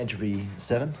Entropy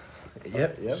 7.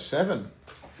 Yep. 7.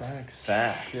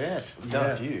 Facts. Shit. We've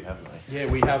done a few, haven't we? Yeah,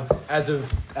 we have, as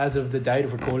of the date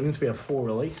of recording this, we have 4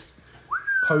 released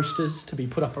posters to be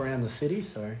put up around the city.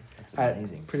 So That's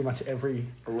amazing. pretty much every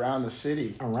Around the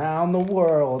city. around the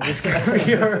world. It's going to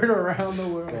be heard around the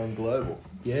world. Going global.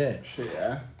 Yeah. Shit,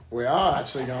 yeah. We are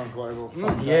actually going global.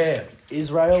 Yeah.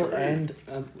 Israel True. and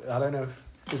I don't know.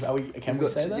 Can we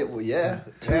say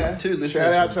that? Two listeners.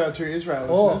 Shout out to our 2 Israel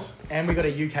listeners. And we got a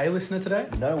UK listener today.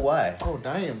 No way. Oh,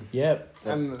 damn. Yep.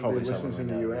 That's And the probably listeners in someone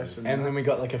the we know, US. And then we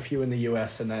got like a few in the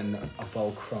US and then a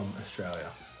bulk from Australia.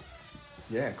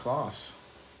 Yeah, class.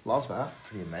 Love that.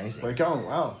 Pretty amazing. We're going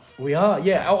well. We are,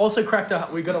 yeah. I also cracked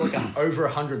up. We got over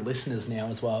 100 listeners now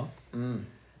as well.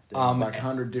 Like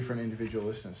 100 different individual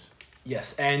listeners.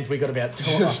 Yes, and we got about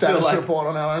Status report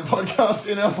on our own podcast,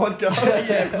 in our podcast.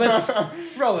 yeah, let's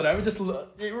roll it over. Just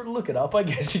look it up. I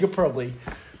guess you could probably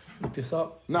look this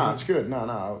up. No, it's good.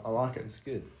 No, I like it. It's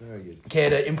good. Very good.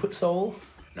 Care to input, Soul?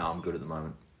 No, I'm good at the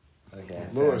moment. Okay. fair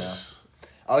enough. Lewis,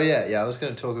 Oh yeah. I was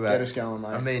going to talk about. get us going, mate.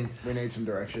 I mean, we need some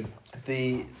direction.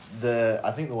 the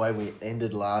I think the way we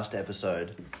ended last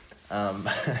episode,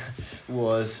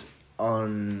 was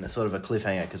on sort of a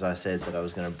cliffhanger because I said that I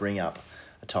was going to bring up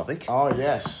a topic. Oh,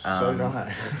 yes. So did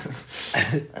I.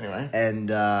 Anyway.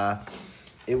 And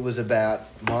it was about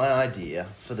my idea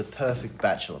for the perfect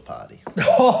bachelor party.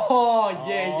 Oh, Oh,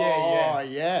 yeah.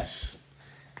 yes.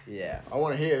 Yeah. I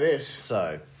want to hear this.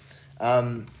 So,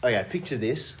 okay, picture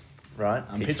this, right?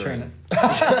 I'm picturing it.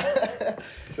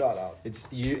 Shut up. It's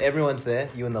you. Everyone's there.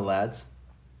 You and the lads.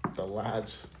 The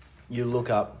lads. You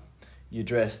look up. You're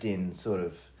dressed in sort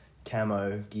of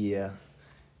camo gear.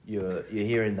 You're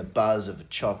hearing the buzz of a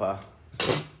chopper.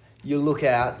 You look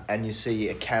out and you see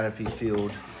a canopy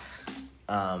filled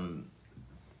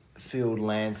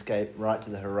landscape right to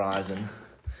the horizon,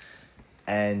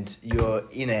 and you're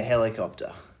in a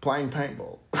helicopter. Playing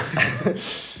paintball.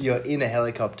 You're in a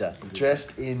helicopter,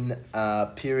 dressed in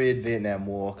period Vietnam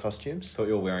War costumes. Thought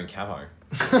you were wearing camo.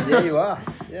 Yeah, you are.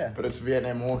 Yeah. But it's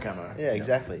Vietnam War camo. Yeah,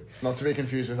 exactly. Not to be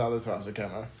confused with other types of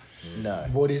camo. No.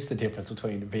 What is the difference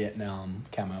between Vietnam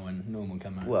camo and normal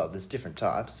camo? Well, there's different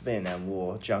types. Vietnam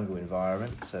War, jungle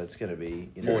environment, so it's going to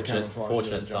be... You know,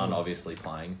 Fortunate son, obviously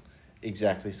playing.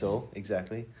 Exactly, Saul.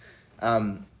 Exactly.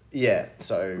 Yeah,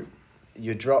 so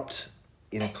you're dropped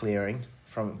in a clearing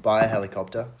by a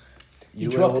helicopter.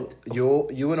 You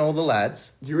and all the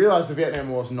lads. You realise the Vietnam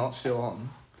War's not still on.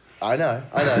 I know.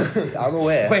 I'm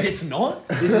aware. Wait, it's not?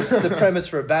 This is the premise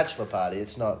for a bachelor party.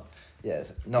 It's not... Yeah,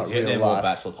 it's not real Vietnam War life.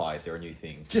 bachelor parties are a new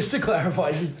thing. Just to clarify,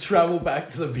 you travel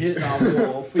back to the Vietnam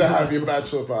War. To have your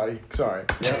bachelor party. Sorry.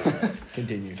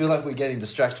 Continue. I feel like we're getting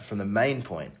distracted from the main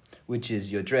point, which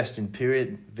is you're dressed in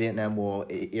period Vietnam War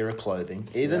era clothing,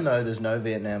 even though there's no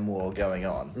Vietnam War going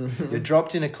on. You're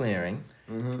dropped in a clearing,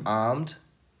 armed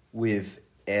with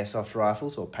airsoft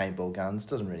rifles or paintball guns.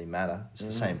 Doesn't really matter. It's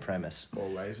the same premise. Or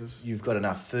lasers. You've got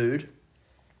enough food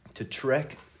to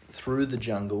trek through the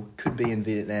jungle. Could be in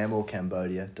Vietnam or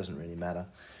Cambodia. Doesn't really matter.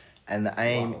 And the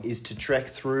aim is to trek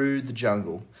through the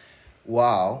jungle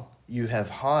while you have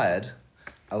hired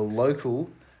a local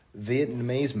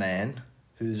Vietnamese man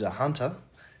who's a hunter,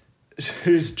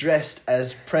 who's dressed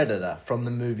as Predator from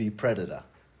the movie Predator.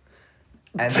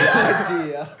 And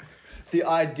the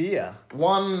idea...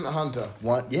 One hunter.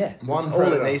 One One that's all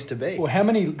Predator. it needs to be. Well, how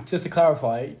many, just to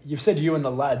clarify, you've said you and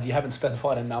the lads, you haven't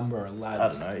specified a number of lads. I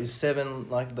don't know. Is 7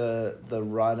 like the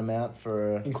right amount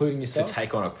for... Including To yourself?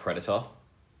 take on a predator.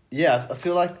 Yeah, I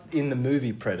feel like in the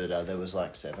movie Predator there was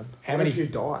like 7. How What many? if you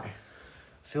die?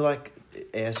 I feel like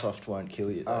airsoft won't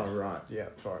kill you though. Oh, right. Yeah,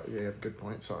 sorry. Yeah, good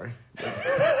point. Sorry.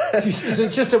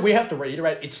 It's just that we have to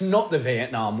reiterate, it's not the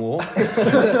Vietnam War for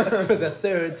the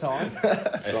third time.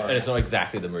 And it's not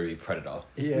exactly the movie Predator.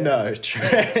 Yeah. No,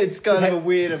 it's kind of a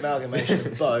weird amalgamation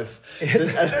of both.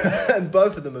 And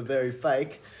both of them are very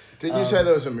fake. Did you say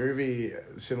there was a movie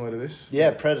similar to this?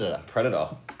 Yeah, Predator. Predator.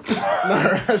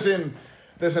 No, as in,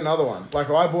 there's another one. Like,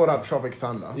 I brought up Tropic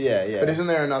Thunder. Yeah. But isn't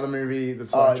there another movie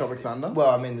that's like it's- Tropic Thunder? Well,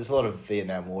 I mean, there's a lot of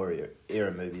Vietnam War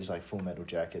era movies like Full Metal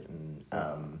Jacket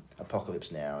and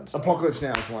Apocalypse Now and stuff. Apocalypse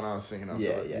Now is the one I was thinking of.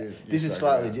 Yeah. but you This is spoke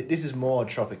slightly... about. This is more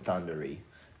Tropic Thunder-y,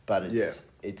 but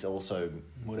it's also...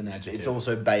 What an adjective. It's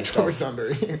also based Tropic off...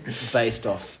 Thunder. based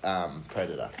off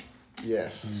Predator.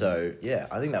 Yes. So, yeah,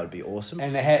 I think that would be awesome.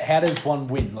 And how does one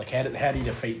win? Like, how do you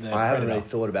defeat the I haven't Predator? really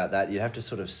thought about that. You'd have to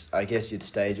sort of... I guess you'd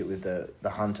stage it with the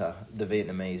hunter, the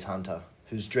Vietnamese hunter,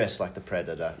 who's dressed like the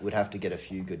Predator, would have to get a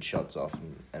few good shots off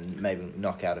and maybe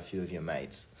knock out a few of your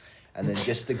mates. And then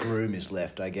just the groom is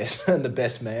left, I guess, and the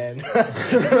best man.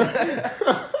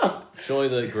 Surely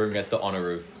the groom gets the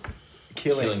honour of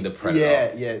Killing the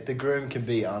predator. Yeah. The groom can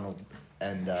be Arnold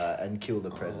and kill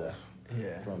the predator.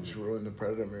 Yeah. From just ruined the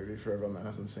Predator movie for everyone that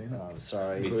hasn't seen it. Oh, I'm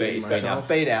sorry. It's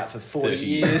been out for 40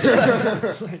 years.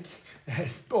 Like,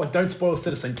 oh, don't spoil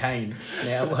Citizen Kane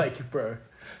now, like, bro.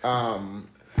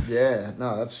 Yeah,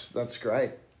 no, that's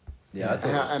great. Yeah, I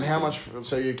thought how much?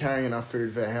 So you're carrying enough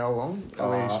food for how long?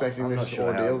 Are we expecting I'm this not sure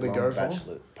ordeal how to long go for?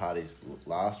 bachelor parties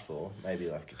last for. Maybe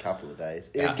like a couple of days.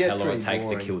 How It'd get long pretty it takes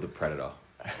boring. to kill the predator.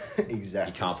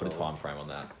 Exactly. You can't put a so. time frame on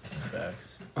that.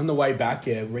 On the way back,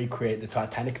 recreate the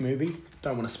Titanic movie.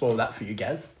 Don't want to spoil that for you,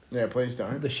 Gaz. Yeah, please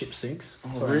don't. The ship sinks.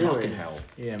 Oh, Sorry. really? Fucking hell.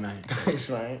 Yeah, mate. Thanks,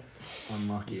 mate.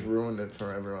 Unlucky. You've ruined it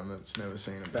for everyone that's never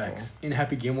seen it before. Thanks. In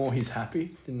Happy Gilmore, he's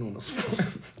happy. Didn't want to spoil.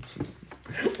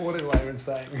 What did Layman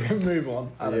say? Move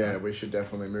on. I don't know. We should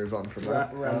definitely move on from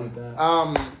that. Run with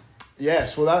that.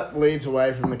 Yes, well, that leads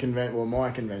away from the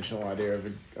my conventional idea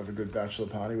of a good bachelor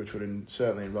party, which would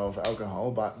certainly involve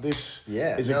alcohol. But this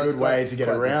is a good way to get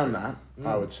around that,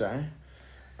 I would say.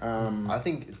 I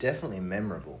think definitely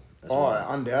memorable. As Oh,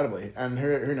 well. undoubtedly. And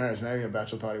who knows, maybe a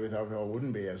bachelor party with alcohol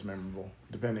wouldn't be as memorable,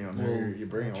 depending on who you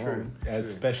bring along. Yeah,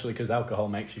 especially because alcohol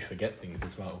makes you forget things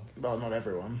as well. Well, not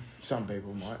everyone. Some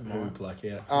people might. Hoop, like,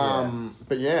 yeah.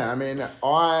 But yeah, I mean,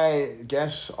 I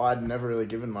guess I'd never really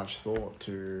given much thought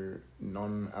to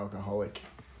non-alcoholic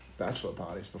bachelor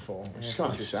parties before, which is kind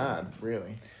of sad,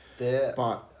 really.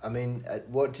 But I mean,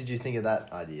 what did you think of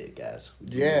that idea, Gaz?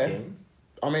 Yeah.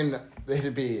 I mean,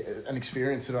 it'd be an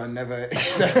experience that I never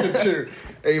expected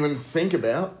to even think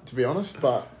about, to be honest.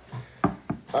 But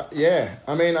yeah,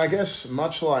 I mean, I guess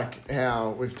much like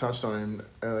how we've touched on in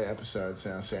earlier episodes,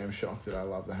 how Sam's shocked that I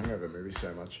love the Hangover movies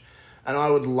so much. And I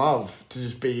would love to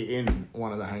just be in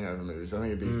one of the Hangover movies. I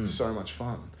think it'd be so much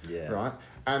fun. Yeah. Right?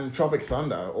 And Tropic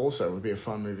Thunder also would be a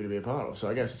fun movie to be a part of. So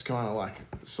I guess it's kind of like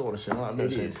sort of similar. I've never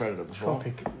seen Predator before.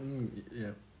 Tropic. Yeah.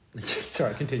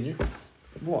 Sorry, continue.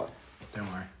 What? Don't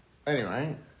worry.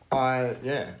 Anyway,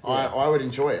 I would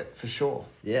enjoy it for sure.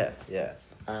 Yeah.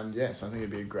 And yes, I think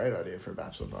it'd be a great idea for a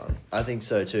bachelor party. I think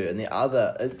so too. And the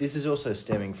other, this is also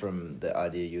stemming from the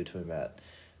idea you were talking about,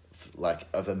 like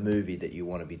of a movie that you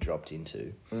want to be dropped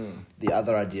into. The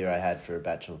other idea I had for a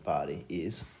bachelor party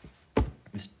is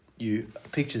you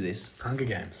picture this. Hunger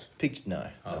Games. No,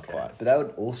 not quite. But that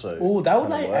would also. Oh, that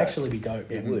would actually be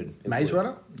dope. It would. Maze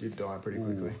Runner. You'd die pretty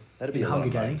quickly. That'd be a Hunger lot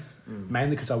of money. Games.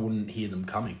 Mainly because I wouldn't hear them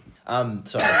coming.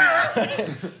 Sorry.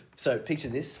 So picture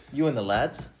this: you and the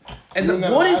lads. And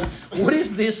what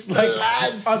is this like?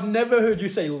 Lads. I've never heard you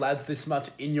say lads this much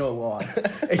in your life,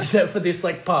 except for this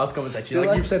like past conversation.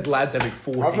 Like you've said lads every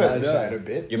 14. I've heard you say it a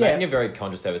bit. You're making a very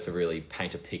conscious effort to really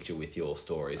paint a picture with your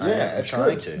stories. Yeah, it's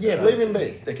trying good. to. Yeah, leave him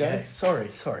be. Okay. Sorry.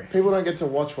 People don't get to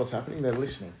watch what's happening; they're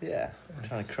listening. Yeah, I'm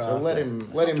trying to craft. So let him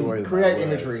story with create my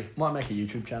words. imagery. Might make a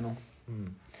YouTube channel.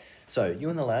 So you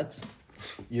and the lads,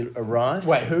 you arrive.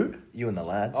 Wait, who? You and the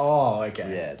lads. Oh,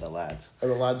 okay. Yeah, the lads. Oh,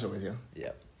 the lads are with you. Yeah,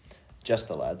 just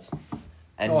the lads.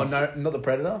 And Oh no, not the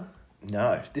Predator.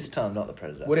 no, this time not the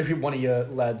predator. What if one of your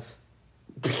lads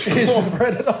is the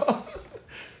Predator?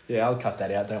 Yeah, I'll cut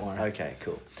that out. Don't worry. Okay,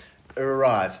 cool.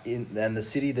 Arrive in, and the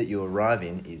city that you arrive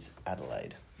in is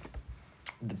Adelaide.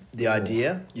 The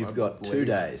idea, you've got 2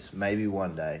 days, maybe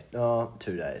 1 day. No,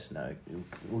 2 days. No,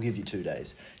 we'll give you 2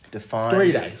 days. You have to find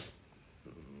 3 days.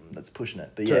 That's pushing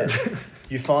it, but yeah,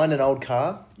 you find an old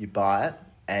car, you buy it,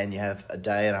 and you have a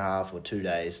day and a half or 2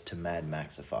 days to Mad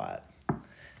Maxify it.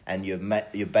 And you're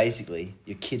basically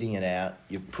kitting it out.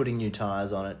 You're putting new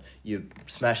tires on it. You're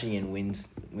smashing in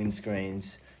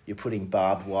windscreens. You're putting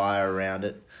barbed wire around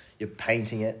it. You're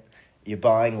painting it. You're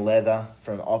buying leather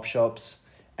from op shops,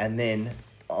 and then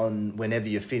whenever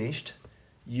you're finished,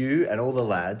 you and all the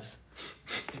lads,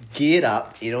 geared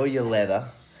up in all your leather,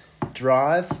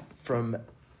 drive from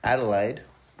Adelaide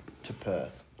to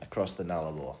Perth across the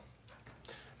Nullarbor.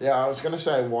 Yeah, I was going to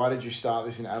say, why did you start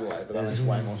this in Adelaide? But that makes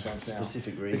way more sense now.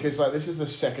 Specific reason. Because this is the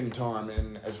second time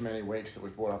in as many weeks that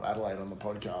we've brought up Adelaide on the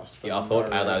podcast. Yeah, I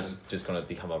thought Adelaide was just going to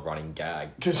become a running gag.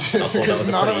 Because I thought that was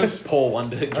a none of pretty us... poor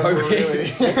one to go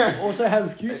really. Also,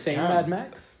 have you seen Mad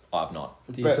Max? I've not.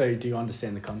 Do you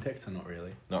understand the context or not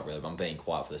really? Not really, but I'm being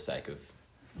quiet for the sake of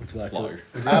Would you like flow.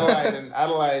 to-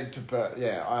 Adelaide to Perth.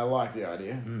 Yeah, I like the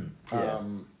idea. Yeah.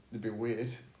 It'd be weird,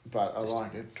 but I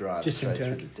like it. Drive Just straight in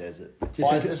through turn- the desert.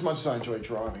 As much as I enjoy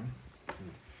driving.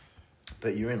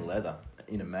 But you're in leather,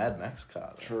 in a Mad Max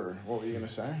car. Though. True. What were you going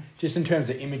to say? Just in terms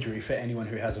of imagery, for anyone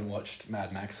who hasn't watched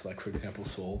Mad Max, like for example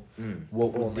Saul,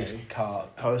 what would this car...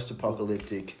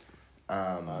 Post-apocalyptic,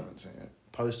 I haven't seen it.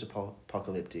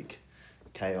 post-apocalyptic,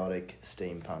 chaotic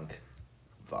steampunk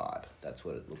vibe. That's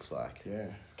what it looks like. Yeah,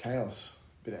 chaos.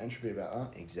 Bit of entropy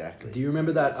about that. Exactly. Do you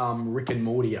remember that Rick and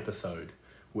Morty episode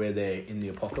where they're in the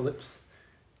apocalypse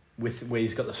where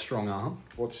he's got the strong arm?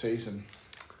 What season?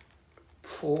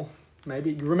 4,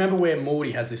 maybe. You remember where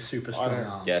Morty has this super strong don't-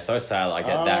 arm? Yeah, so sad I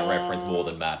get that reference more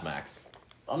than Mad Max.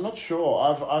 I'm not sure.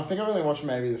 I think I've only watched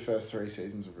maybe the first 3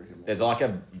 seasons of Rick and Morty. There's like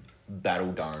a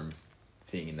battle dome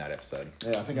thing in that episode. Yeah,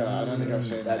 I don't think I've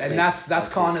seen that. And that's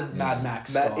kind of Mad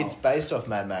Max style. It's based off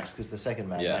Mad Max because the second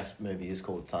Mad Yeah. Max movie is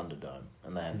called Thunderdome,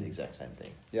 and they have the exact same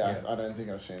thing. Yeah, I don't think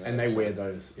I've seen that. And they episode. wear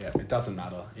those. Yeah, it doesn't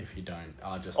matter if you don't.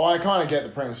 Oh, I kind of get the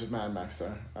premise of Mad Max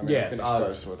though. I mean, Yeah, I've been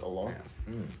exposed to it a lot.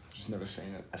 yeah. Just never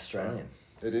seen it. Australian.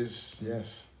 It is,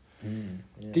 yes.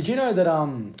 Yeah. Did you know that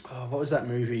what was that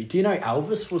movie? Do you know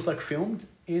Elvis was like filmed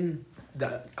in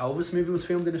that Elvis movie was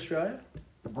filmed in Australia?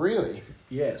 Really?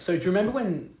 Yeah. So do you remember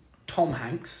when Tom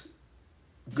Hanks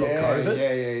got Yeah, COVID?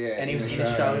 yeah. And he was in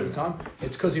Australia at the time.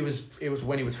 It's because it was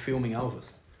when he was filming Elvis.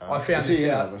 I found Was he this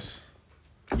in out. Elvis?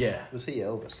 Yeah. Was he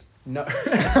Elvis? No.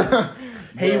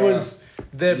 He Yeah. was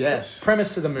the Yes.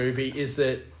 premise of the movie is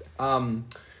that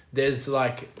there's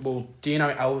like, well, do you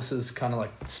know Elvis's kind of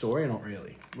like story or not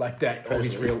really? Like that of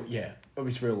his Presley.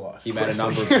 real life. He made a Presley.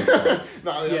 number of good songs.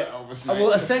 No, Yeah. Elvis. Well,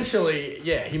 mate. essentially,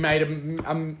 yeah, he made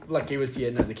like he was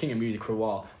the king of music for a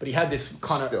while, but he had this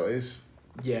kind of Still is.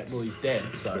 yeah. Well, he's dead,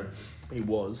 so he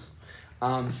was.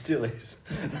 Still is.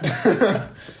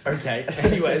 Okay.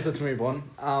 Anyways, let's move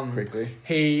on. Quickly.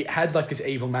 He had like this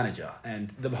evil manager, and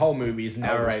the whole movie is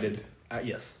narrated.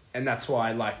 Yes, and that's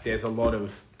why like there's a lot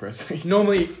of Presley.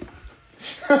 normally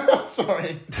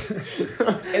Sorry.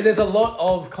 there's a lot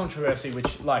of controversy.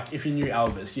 Which like if you knew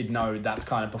Elvis, you'd know that's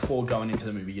kind of before going into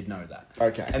the movie, you'd know that.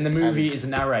 Okay. And the movie is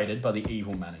narrated by the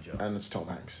evil manager. And it's Tom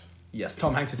Hanks. Yes,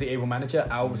 Tom Hanks is the evil manager.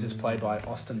 Elvis is played by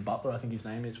Austin Butler, I think his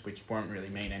name is, which won't really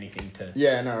mean anything to...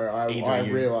 Yeah, no, Either I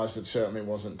you. realised it certainly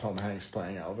wasn't Tom Hanks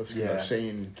playing Elvis. 'Cause Yeah. I've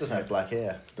seen Doesn't have black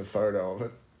hair. the photo of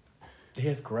it. He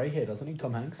has grey hair, doesn't he,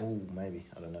 Tom Hanks? Oh, maybe.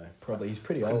 I don't know. Probably. He's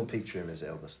pretty Couldn't old. picture him as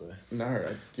Elvis though. No,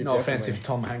 you're No definitely- offense if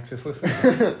Tom Hanks is listening.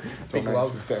 Tom Big Hanks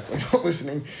love. is definitely not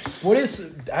listening. What is...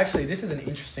 Actually, this is an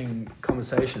interesting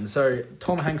conversation. So,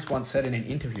 Tom Hanks once said in an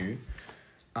interview,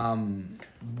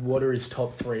 what are his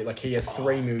top 3? Like, he has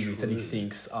 3 movies that he true.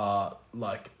 thinks are,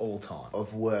 like, all time.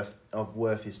 Of worth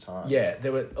his time. Yeah,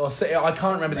 there were... I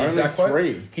can't remember the Only exact quote.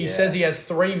 3? He Yeah. says he has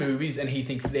 3 movies and he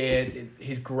thinks they're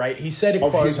his great... He said it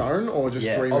Of quote... his own or just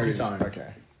Yeah, 3 of movies? his own.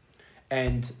 Okay.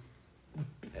 And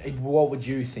what would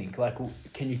you think? Like,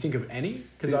 can you think of any?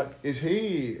 Because Is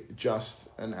he just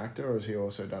an actor or has he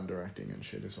also done directing and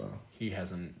shit as well? he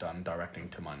hasn't done directing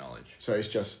to my knowledge. So he's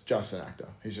just an actor.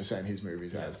 He's just saying his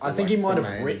movies as. I think he might the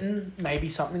have main- written maybe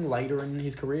something later in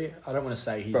his career. I don't want to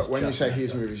say he's. But when you just say an his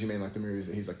actor. movies, you mean like the movies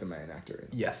that he's like the main actor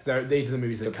in. Yes, these are the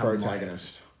movies that The come to mind.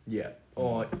 protagonist. Yeah,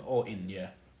 or in yeah,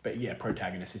 but yeah,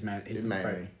 protagonist is man. Is the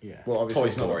Mainly. yeah. Well, obviously Toy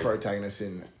he's not the Story. protagonist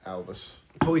in Elvis.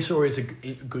 Toy Story is a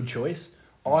good choice.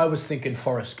 I was thinking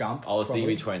Forrest Gump. I was thinking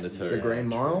probably. between the two. The Yeah, Green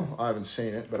true. Mile. I haven't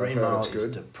seen it, but Green I've heard Mile it's is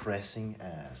good. depressing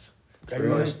as. It's the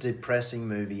Really? most depressing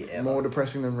movie ever. More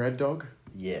depressing than Red Dog.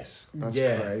 Yes. That's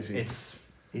yeah, crazy.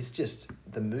 It's just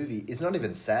the movie. It's not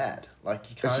even sad. Like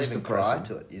you can't just even cry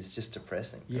depressing. to it. It's just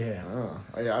depressing. yeah. Oh,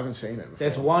 yeah, I haven't seen it before.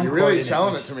 There's one You're quote really in it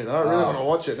selling which- it to me though. I really want to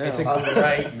watch it now. It's a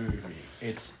great movie.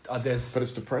 It's there's But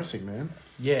it's depressing, man.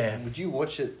 yeah. Would you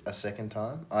watch it a second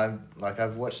time?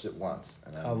 I've watched it once,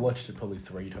 and I've watched it probably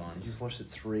 3 times. You've watched it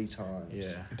 3 times.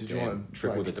 Yeah. Did you Damn, want to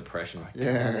triple the depression.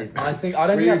 Yeah. I don't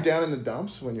Were think you I'm, down in the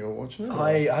dumps when you were watching it? or-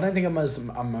 I don't think I'm as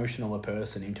emotional a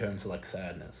person in terms of like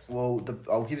sadness. Well,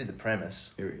 I'll give you the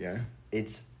premise. Here we go.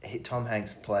 It's Tom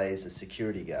Hanks plays a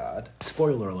security guard.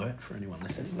 Spoiler alert for anyone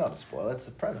listening. It's not a spoiler. It's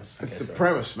the premise. It's Okay, the sorry.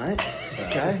 premise, mate.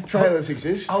 Okay. Trailers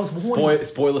exist. I was warning,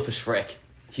 Spoiler for Shrek.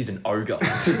 He's an ogre.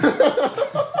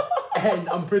 and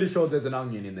I'm pretty sure there's an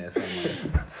onion in there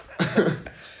somewhere.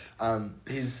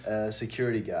 He's a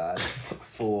security guard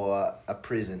for a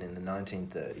prison in the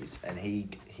 1930s, and he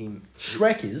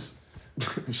Shrek is.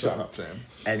 Shut up, Sam.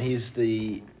 and he's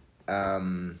the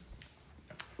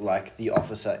like the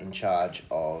officer in charge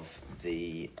of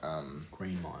the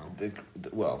Green Mile.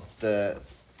 the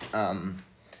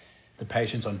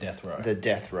Patients on death row. the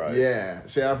death row. Yeah.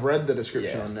 See, I've read the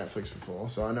description Yeah. on Netflix before,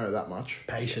 so I know that much.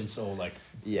 Patients or like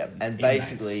Yeah, and Inmates.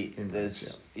 basically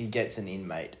Inmates, he gets an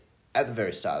inmate at the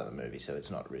very start of the movie, so it's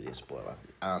not really a spoiler.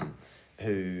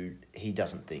 Who he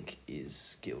doesn't think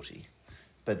is guilty,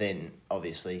 but then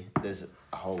obviously there's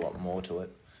a whole lot more to it,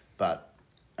 but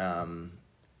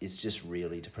it's just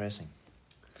really depressing.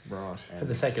 Right. for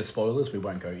the sake of spoilers, we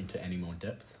won't go into any more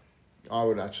depth. I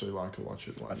would actually like to watch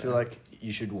it. I feel like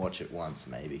you should watch it once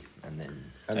maybe, and then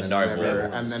and And then no never, more.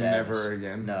 and then Sadness. never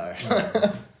again. No.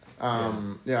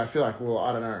 I feel like, well,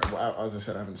 I don't know. Well, as I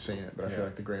said, I haven't seen it, but I feel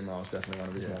like The Green Mile is definitely one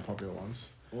of his more popular ones.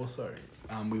 Also,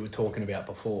 we were talking about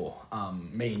before,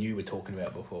 me and you were talking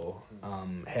about before,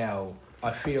 how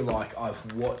I feel like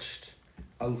I've watched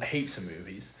heaps of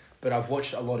movies, but I've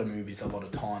watched a lot of movies a lot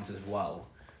of times as well,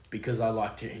 because I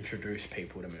like to introduce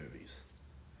people to movies,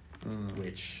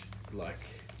 which, like...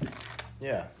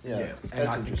 Yeah. And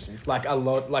That's interesting. Like a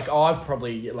lot, like I've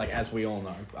probably, like as we all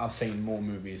know, I've seen more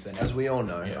movies than... As we all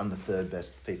know, I'm the third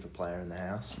best FIFA player in the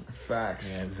house.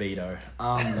 Facts. Yeah, veto.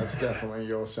 That's definitely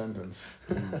your sentence.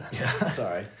 Yeah.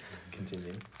 Sorry.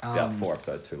 Continue. About 4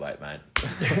 episodes too late, mate.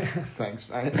 Thanks,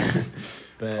 mate.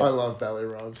 But I love belly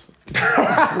rubs.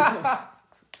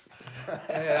 yeah,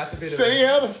 that's a bit See,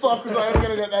 how the fuck was I ever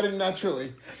going to get that in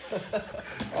naturally?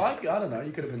 I don't know.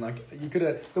 You could have been like,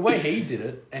 the way he did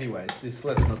it. Anyways,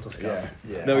 let's not discuss.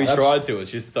 Yeah. No, he tried to.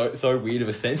 It's just so weird of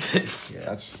a sentence. Yeah,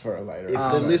 that's for a later If the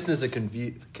episode. listeners are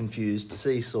confused,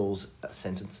 see Saul's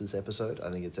sentences episode.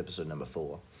 I think it's episode number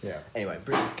 4. Yeah. Anyway,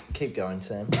 keep going,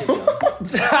 Sam. Keep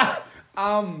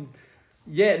going.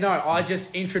 Yeah, no, I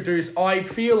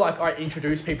feel like I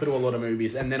introduce people to a lot of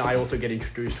movies, and then I also get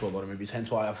introduced to a lot of movies, hence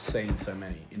why I've seen so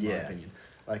many, in my opinion.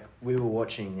 Like, we were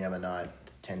watching the other night,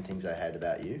 10 Things I Hate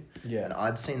About You. Yeah. And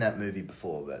I'd seen that movie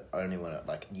before, but only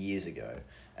years ago.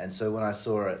 And so when I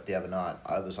saw it the other night,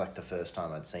 I was like the first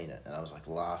time I'd seen it, and I was like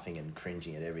laughing and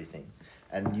cringing at everything.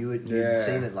 And you'd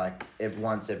seen it like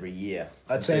once every year.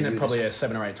 I'd seen it probably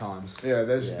 7 or 8 times. Yeah,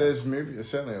 there's movies. There's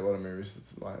certainly a lot of movies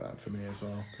that's like that for me as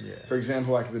well. Yeah. For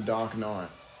example, like The Dark Knight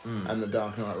and The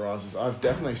Dark Knight Rises. I've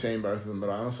definitely seen both of them, but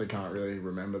I honestly can't really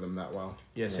remember them that well.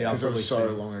 Yeah, see, because it was so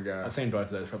long ago. I've seen both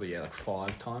of those probably like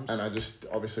 5 times. And I just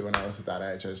obviously when I was at that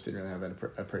age, I just didn't really have an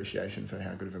appreciation for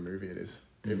how good of a movie it is,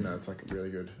 even though it's like really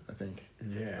good. I think.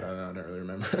 Yeah. But I don't know. I don't really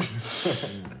remember it.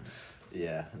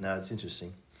 Yeah. No, it's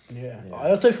interesting. Yeah.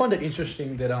 I also find it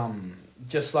interesting that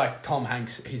just like Tom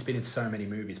Hanks, he's been in so many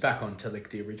movies. Back on to like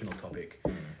the original topic,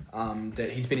 that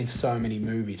he's been in so many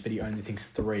movies, but he only thinks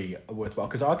 3 are worthwhile.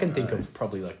 Because I can think of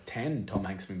probably like 10 Tom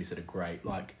Hanks movies that are great,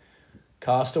 like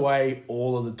Castaway,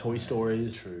 all of the Toy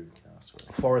Stories, True.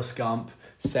 Castaway. Forrest Gump,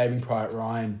 Saving Private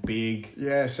Ryan, Big,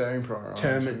 Yeah, Saving Private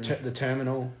Ryan. The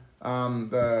Terminal.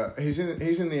 He's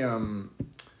in the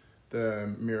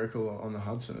Miracle on the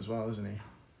Hudson as well, isn't he?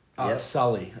 Yep.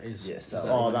 Sully is. Yeah,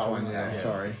 Sully. That one. Yeah,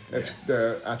 sorry. It's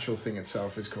the actual thing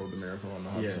itself is called The Miracle on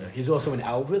the Hudson. Yeah, he's also in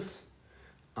Elvis.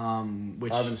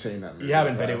 Which I haven't seen that movie. you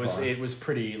haven't, but it was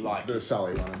pretty like the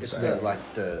Sully one. It's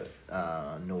the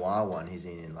noir one he's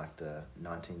in like the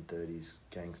 1930s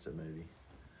gangster movie.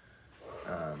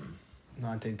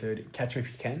 1930. Catch Me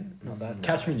If You Can. Not that.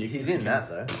 Catch Me If You Can. He's in that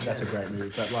though. That's a great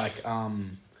movie. But like,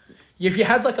 if you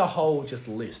had like a whole just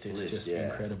list, it's just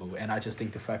incredible. And I just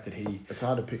think the fact that it's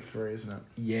hard to pick 3, isn't it?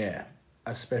 Yeah.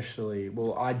 Especially,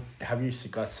 have you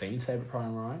guys seen Saving Private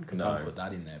Ryan? Because No. I put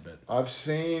that in there, but I've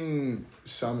seen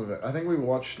some of it. I think we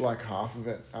watched like half of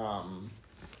it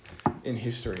in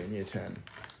history in year 10.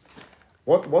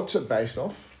 What's it based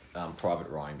off? Private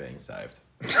Ryan being saved.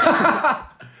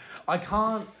 I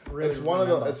can't really. It's one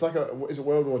remember. of the. Is it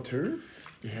World War II?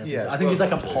 Yeah, I think he's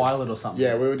like a pilot or something.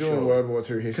 Yeah, we were doing World War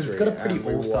II history. Because it's got a pretty and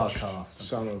we all-star watched cast.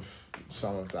 Some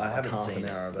of that. I haven't half seen an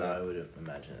hour it, of but that. I would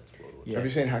imagine it's World War II. Yeah. Have you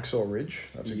seen Hacksaw Ridge?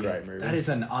 That's a great movie. That is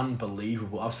an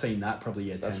unbelievable. I've seen that probably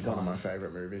 10 That's times. one of my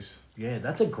favourite movies. Yeah,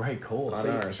 that's a great call. I See,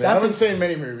 know. So I haven't seen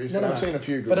many movies, but I've seen a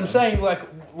few good But I'm ones. saying,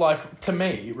 like to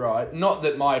me, right? Not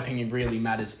that my opinion really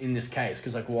matters in this case,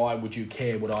 because like, why would you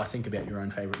care what I think about your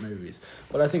own favourite movies?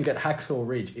 But I think that Hacksaw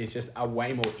Ridge is just a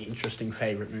way more interesting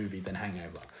favourite movie than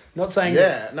Hangover. Not saying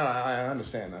I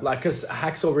understand that. like, because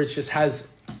Hacksaw Ridge just has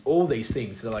all these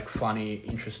things that are like funny,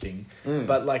 interesting,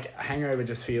 but like Hangover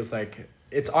just feels like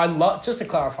it's. Just to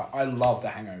clarify, I love the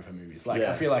Hangover movies. Like,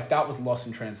 I feel like that was lost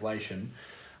in translation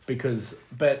because,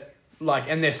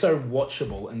 and they're so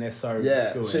watchable and they're so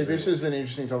good. See, this is an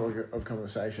interesting topic of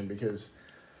conversation because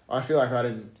I feel like I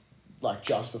didn't like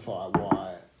justify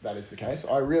why that is the case.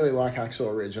 I really like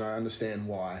Hacksaw Ridge and I understand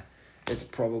why. It's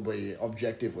probably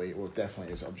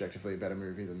definitely is objectively a better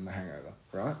movie than The Hangover,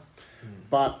 right?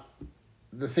 But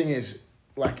the thing is,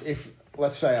 like, if,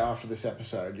 let's say after this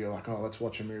episode, you're like, oh, let's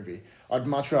watch a movie, I'd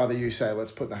much rather you say,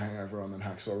 let's put The Hangover on than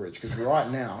Hacksaw Ridge. Because right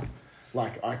now,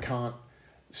 like, I can't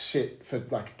sit for,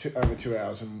 like, over 2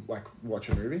 hours and, like, watch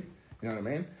a movie. You know what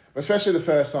I mean? Especially the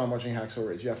first time watching Hacksaw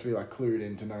Ridge, you have to be, like, clued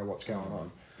in to know what's going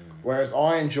on. Whereas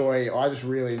I just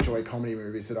really enjoy comedy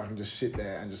movies that I can just sit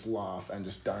there and just laugh and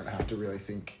just don't have to really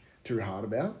think too hard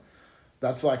about.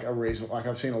 That's like a reason, like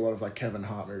I've seen a lot of like Kevin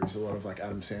Hart movies, a lot of like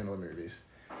Adam Sandler movies.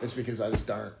 It's because I just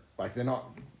don't, like they're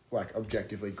not like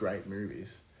objectively great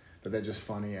movies, but they're just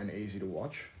funny and easy to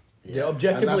watch. Yeah, And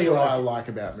objectively, that's what I like, like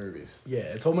about movies. yeah,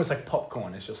 it's almost like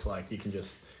popcorn. It's just like you can just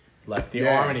like the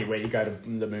Yeah. irony where you go to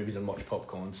the movies and watch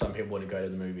popcorn. Some people want to go to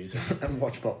the movies. And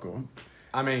watch popcorn.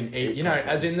 I mean, Eat you know, popcorn.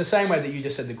 as in the same way that you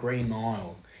just said the Green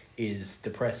Mile is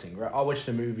depressing, right? I watched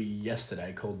a movie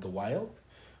yesterday called The Whale,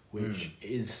 which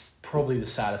is probably the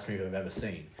saddest movie I've ever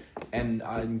seen. And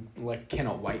I like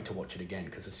cannot wait to watch it again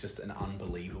because it's just an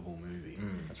unbelievable movie.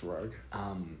 That's rogue.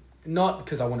 Not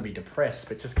because I want to be depressed,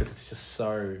 but just because it's just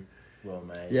so... Well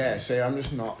made. Yeah, see, I'm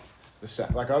just not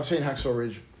like I've seen Hacksaw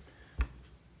Ridge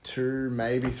 2,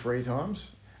 maybe 3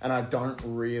 times, and I don't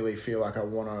really feel like I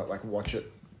want to like watch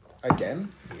it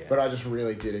again. Yeah. But I just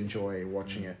really did enjoy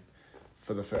watching it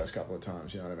for the first couple of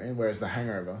times. You know what I mean? Whereas The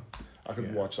Hangover, I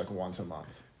could watch like once a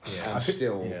month. Yeah. And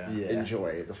still Yeah.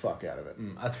 enjoy the fuck out of it.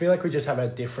 I feel like we just have a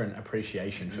different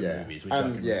appreciation for movies, which I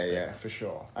can respect. for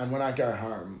sure. And when I go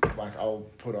home, like I'll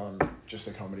put on just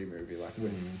a comedy movie, like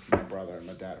with my brother and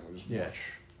my dad, and we'll just watch.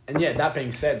 And yeah, that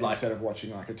being said, like... Instead of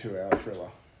watching like a 2-hour thriller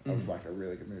of like a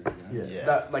really good movie, you know?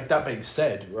 Yeah. That being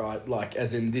said, right, like,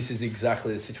 as in, this is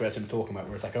exactly the situation I'm talking about,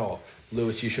 where it's like, oh,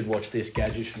 Lewis, you should watch this,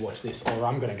 Gaz, you should watch this, or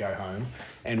I'm going to go home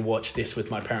and watch this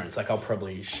with my parents. Like, I'll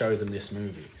probably show them this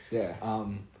movie. Yeah.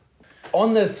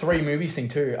 On the 3 movies thing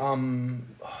too,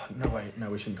 no,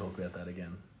 we shouldn't talk about that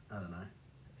again. I don't know.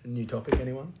 New topic,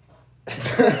 anyone?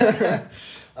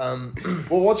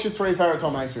 Well, what's your 3 favourite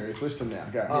Tom Hanks movies? List them now.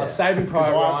 Go. Saving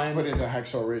Private Ryan. I put into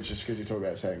Hacksaw Ridge just because you talk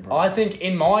about Saving Private I Ryan. think,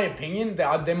 in my opinion,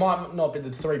 they might not be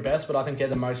the 3 best, but I think they're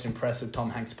the most impressive Tom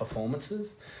Hanks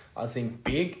performances. I think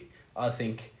Big, I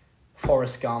think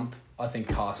Forrest Gump, I think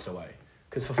Castaway.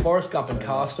 Because for Forrest Gump and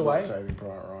Castaway... Saving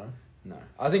Private Ryan. No.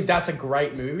 I think that's a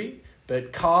great movie,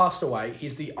 but Castaway,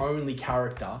 he's the only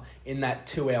character in that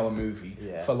 2-hour movie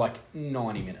for like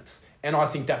 90 minutes. And I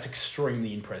think that's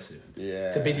extremely impressive.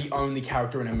 Yeah. To be the only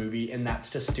character in a movie and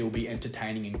that's to still be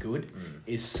entertaining and good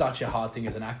is such a hard thing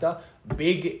as an actor.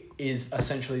 Big is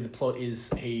essentially, the plot is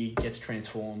he gets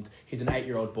transformed. He's an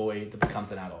 8-year-old boy that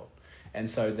becomes an adult. And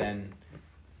so I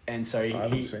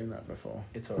haven't seen that before.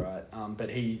 It's alright.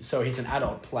 But he's an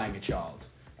adult playing a child.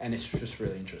 And it's just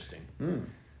really interesting.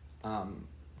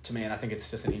 To me, and I think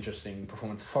it's just an interesting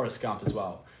performance. Forrest Gump as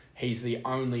well. He's the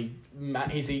only...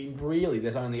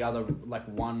 there's only other, like,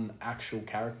 one actual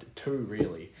character, 2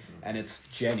 really. And it's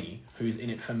Jenny, who's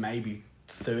in it for maybe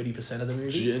 30% of the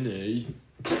movie. Jenny.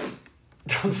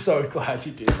 I'm so glad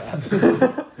you did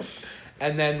that.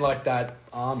 And then, like, that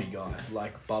army guy,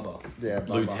 like Bubba. Yeah,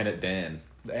 Lieutenant Dan.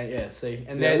 And, yeah, see?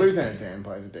 And yeah, then, Lieutenant Dan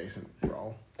plays a decent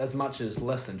role. as much as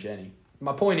less than Jenny.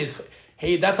 My point is,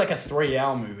 that's like a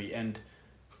 3-hour movie, and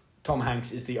Tom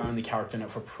Hanks is the only character in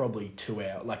it for probably 2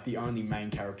 hours. Like, the only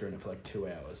main character in it for like 2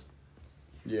 hours.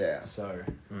 Yeah. So,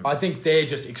 I think they're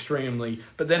just extremely...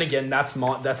 But then again, that's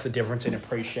the difference in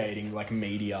appreciating, like,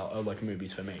 media or, like,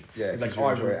 movies for me. Yeah, like, you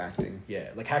enjoy acting. Yeah,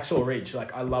 like Hacksaw Ridge,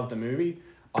 like, I love the movie.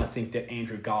 I think that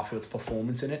Andrew Garfield's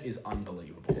performance in it is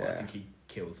unbelievable. Yeah. I think he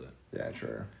kills it. Yeah,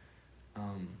 true.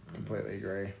 Completely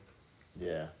agree.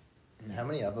 Yeah. How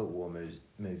many other war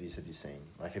movies have you seen?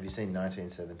 Like, have you seen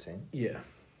 1917? Yeah.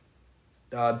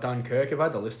 Dunkirk, if I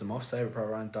had to list them off, Saving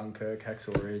Private Ryan, Dunkirk,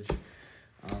 Hacksaw Ridge,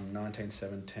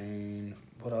 1917.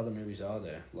 What other movies are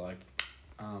there? Like,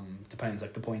 depends,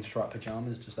 like The Boy in Striped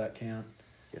Pajamas, does that count?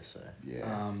 Yes, so.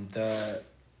 Yeah.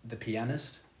 The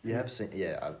Pianist. You have seen...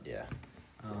 Yeah.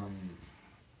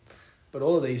 But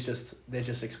all of these they're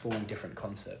just exploring different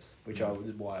concepts, which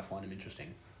is why I find them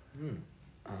interesting.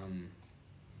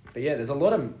 But yeah, there's a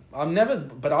lot of... I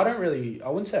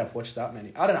wouldn't say I've watched that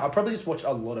many. I don't know, I probably just watch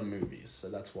a lot of movies, so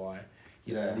that's why,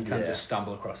 you can't just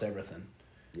stumble across everything.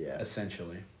 Yeah.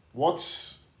 Essentially.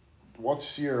 What's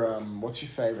your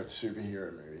favourite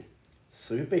superhero movie?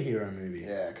 Superhero movie?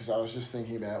 Yeah, because I was just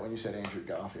thinking about, when you said Andrew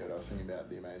Garfield, I was thinking about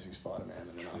The Amazing Spider-Man,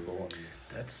 and then I thought...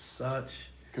 That's such...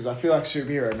 Because I feel like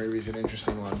superhero movies are an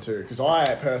interesting one too. Because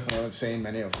I personally haven't seen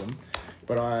many of them,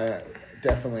 but I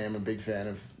definitely am a big fan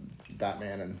of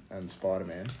Batman and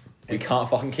Spider-Man. We can't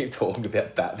fucking keep talking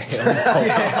about Batman.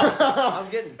 I'm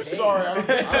getting keen. Sorry, I'm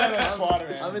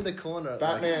Spider-Man. I'm in the corner.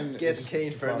 Batman like, getting is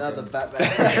keen for fucking- another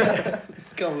Batman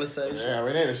conversation. Yeah,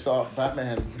 we need to stop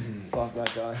Batman. Fuck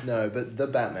that guy. No, but the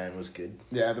Batman was good.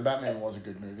 Yeah, the Batman was a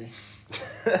good movie.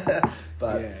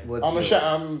 But Yeah. what's yours?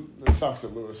 It sucks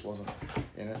that Lewis wasn't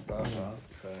in it, but that's alright.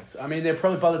 I mean, they're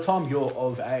probably, by the time you're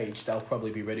of age, they'll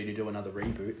probably be ready to do another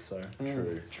reboot, so...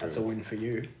 True. That's a win for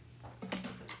you.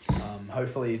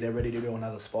 Hopefully they're ready to do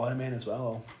another Spider-Man as well.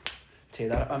 I'll tear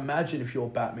that up. Imagine if you're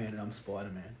Batman and I'm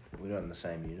Spider-Man. We're not in the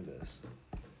same universe.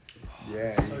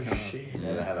 Yeah, Oh you can't. shit.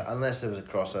 Never have it. Unless there was a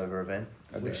crossover event,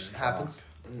 That'd which be happens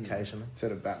fucked. occasionally.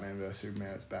 Instead of Batman vs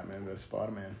Superman, it's Batman vs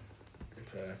Spider-Man.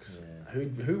 Facts. Yeah,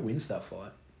 Who wins that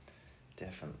fight?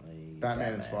 definitely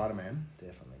Batman and Spider-Man.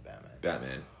 Definitely Batman.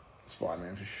 Batman.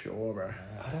 Spider-Man for sure, bro.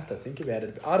 I'd have to think about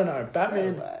it. I don't know.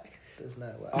 Batman. There's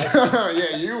no way.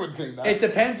 Yeah, you would think that. It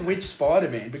depends which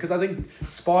Spider-Man, because I think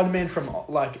Spider-Man from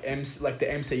like the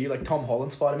MCU, like Tom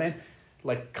Holland Spider-Man,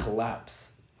 like collapse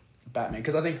Batman.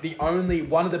 Because I think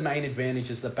one of the main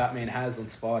advantages that Batman has on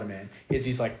Spider-Man is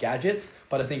his like gadgets,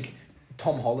 but I think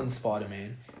Tom Holland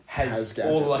Spider-Man has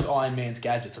all like Iron Man's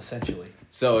gadgets essentially.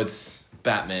 So it's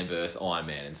Batman versus Iron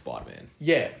Man and Spider-Man.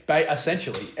 Yeah,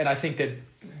 essentially, and I think that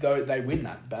they win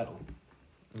that battle.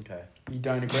 Okay. You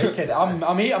don't agree, Ken?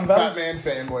 I'm here. Batman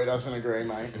fanboy doesn't agree,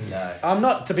 mate. No. I'm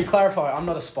not. To be clarified, I'm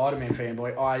not a Spider-Man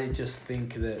fanboy. I just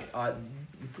think that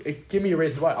give me a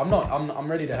reason why. I'm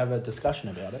ready to have a discussion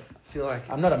about it. I feel like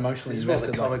I'm not emotionally this is what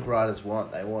invested. the comic writers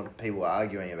want. They want people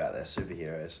arguing about their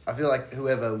superheroes. I feel like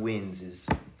whoever wins is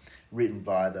written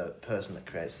by the person that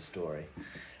creates the story.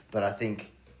 But I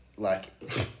think, that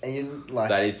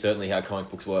That is certainly how comic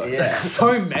books work. Yeah.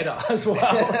 So meta as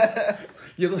well.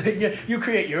 You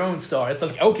create your own story. It's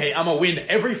like, okay, I'm gonna win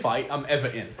every fight I'm ever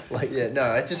in. Like, yeah,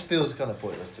 no, it just feels kind of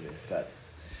pointless to me. But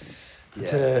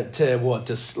yeah, to what?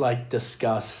 Just like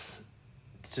discuss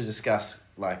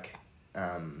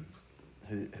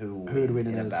who would win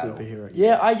in a another battle. superhero.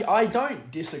 Yeah, I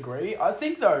don't disagree. I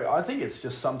think it's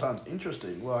just sometimes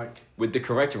interesting. Like, With the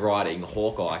correct writing,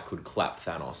 Hawkeye could clap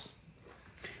Thanos.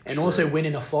 and also win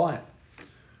in a fight.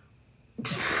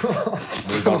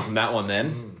 Move on from that one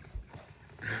then.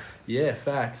 Yeah,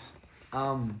 facts.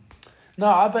 I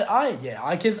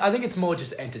think it's more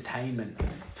just entertainment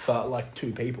for like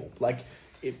two people.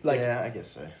 Yeah, I guess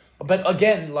so. But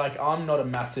again, like, I'm not a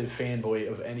massive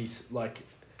fanboy of any like.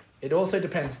 It also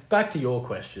depends. Back to your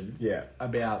question. Yeah.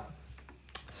 About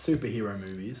superhero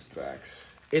movies. Facts.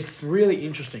 It's really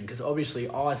interesting because obviously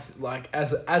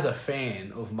as a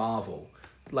fan of Marvel,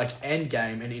 like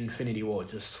Endgame and Infinity War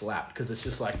just slapped because it's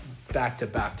just like back to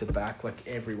back to back, like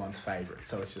everyone's favorite.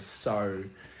 So it's just so,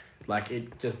 like,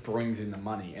 it just brings in the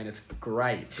money and it's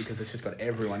great because it's just got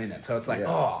everyone in it. So it's like,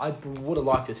 I would have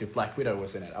liked this if Black Widow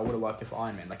was in it. I would have liked it if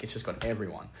Iron Man. Like, it's just got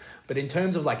everyone. But in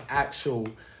terms of like actual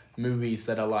movies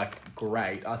that are like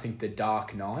great, I think The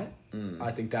Dark Knight.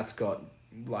 I think that's got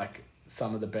like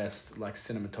some of the best like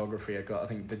cinematography.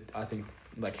 I think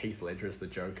like Heath Ledger is the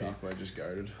Joker. Heath Ledger's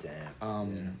goated.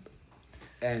 Damn.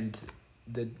 And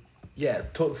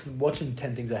watching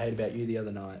 10 Things I Hate About You the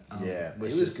other night.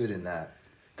 He was good in that.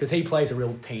 Because he plays a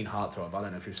real teen heartthrob. I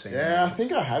don't know if you've seen it. Yeah, I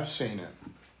think I have seen it.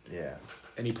 Yeah.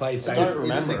 And he plays... I don't It is a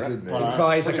remember good it, movie. but I'm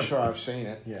plays pretty like a- sure I've seen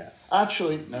it. Yeah.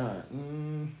 Actually, no.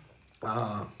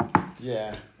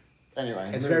 Yeah. Anyway.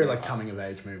 It's moving very like on. coming of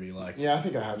age movie, like Yeah, I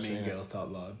think I have Mean seen Girls type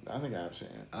vibe. it. I think I have seen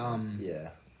it. Yeah.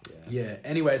 Yeah.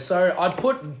 Anyway, so I'd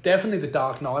put definitely The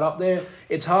Dark Knight up there.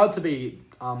 It's hard to be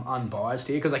unbiased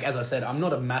here because, like, as I said, I'm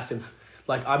not a massive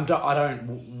like I'm not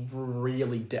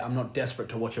desperate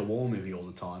to watch a war movie all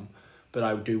the time, but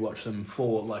I do watch them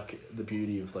for like the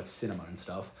beauty of like cinema and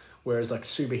stuff. Whereas like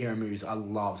superhero movies, I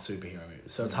love superhero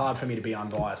movies, so it's hard for me to be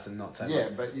unbiased and not say. Yeah,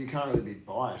 but you can't really be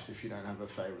biased if you don't have a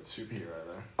favourite superhero,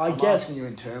 though. I'm guess asking you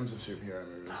in terms of superhero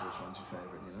movies, which one's your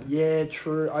favourite? You know? Yeah,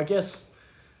 true. I guess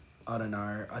I don't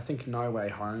know. I think No Way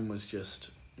Home was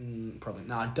just probably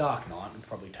Dark Knight would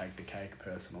probably take the cake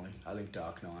personally. I think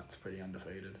Dark Knight's pretty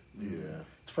undefeated. Yeah.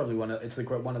 It's probably one of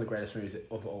the greatest movies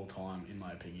of all time in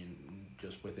my opinion,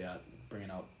 just without bringing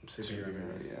up superhero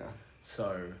movies. Yeah.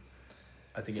 So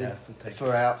I think it has to take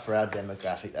for our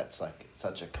demographic. That's like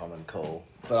such a common call,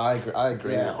 but I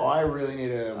agree. Yeah, with it. I really need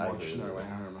to I watch agree No with Way it.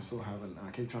 Home. I still haven't. I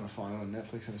keep trying to find it on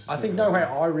Netflix. And it's I think No Way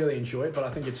I really enjoy it, but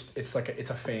I think it's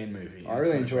a fan movie. I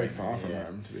really enjoy Far From Yeah.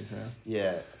 Home, to be fair.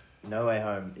 Yeah, No Way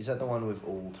Home. Is that the one with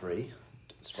all three?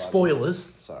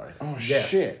 Spoilers. Sorry. Oh, Yeah.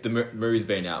 shit. The movie's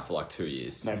been out for like 2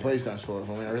 years. No, please don't spoil it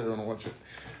for me. I really want to watch it.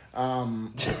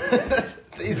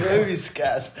 These movies,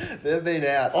 Cass, they've been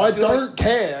out. I feel don't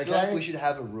care, I feel like okay? we should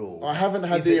have a rule. I haven't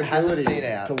had if the it hasn't ability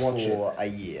been out to watch for a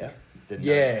year, then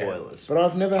Yeah. no spoilers. But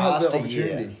I've never had Past the a year.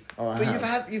 opportunity. Oh, I But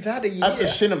have. you've had a year. At the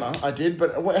cinema, I did,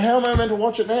 but how am I meant to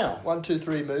watch it now? 1, 2,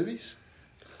 3 movies.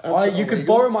 That's You could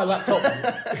illegal. borrow my laptop.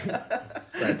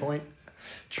 Great point.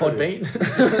 True.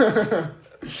 Podbean.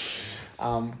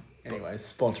 Anyways,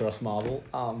 sponsor us, Marvel.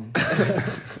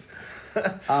 Yeah.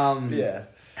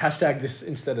 Hashtag this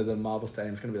instead of the Marvel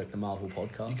Stadium. It's going to be like the Marvel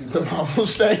Podcast. The Marvel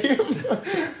Stadium.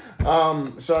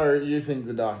 So you think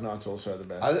The Dark Knight's also the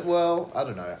best? I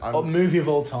don't know. Movie of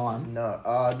all time. No,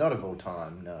 not of all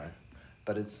time, no.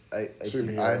 But I enjoy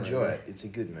movie. it. It's a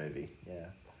good movie, yeah.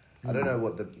 I don't know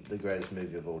what the greatest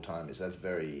movie of all time is. That's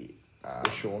very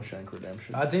Shawshank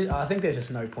Redemption. I think there's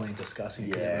just no point in discussing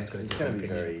it. Yeah, because it's going to be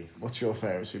very... What's your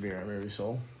favourite superhero movie,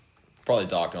 Saul? Probably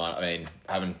Dark Knight. I mean,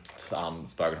 I haven't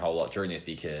spoken a whole lot during this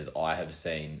because I have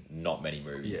seen not many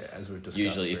movies. Yeah, as we've discussed.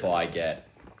 Usually if I get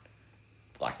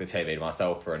like the TV to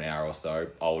myself for an hour or so,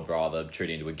 I would rather tune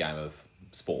into a game of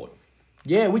sport.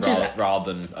 Yeah,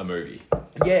 rather than a movie.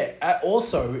 Yeah,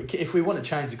 also, if we want to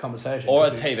change the conversation... Or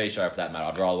a TV show for that matter.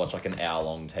 I'd rather watch like an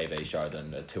hour-long TV show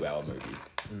than a 2-hour movie.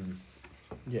 Mm.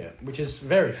 Yeah, which is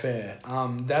very fair.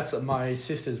 That's my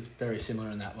sister's very similar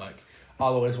in that, like,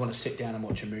 I'll always want to sit down and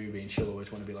watch a movie, and she'll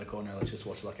always want to be like, oh no, let's just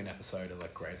watch like an episode of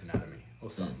like Grey's Anatomy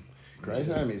or something. Grey's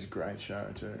Anatomy is a great show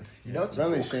too. You know, I've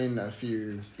only seen a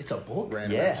few. It's a book.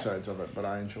 Random episodes of it, but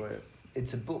I enjoy it.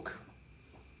 It's a book.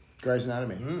 Grey's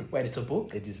Anatomy. Wait, it's a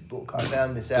book? It is a book. I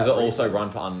found this out. Does it also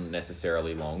run for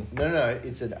unnecessarily long? No.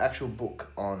 It's an actual book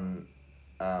on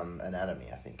anatomy,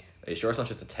 I think. Are you sure it's not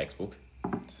just a textbook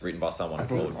written by someone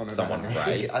called someone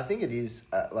Gray? I think it is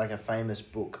like a famous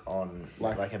book on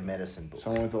like a medicine book.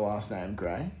 Someone with the last name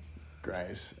Gray.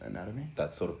 Grey's Anatomy.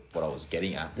 That's sort of what I was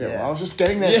getting at. Yeah, well, I was just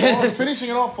getting there. Yeah. I was finishing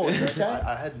it off for you. Okay.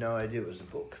 I had no idea it was a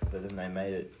book, but then they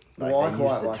made it. Like well,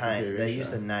 they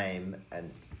used the name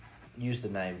and used the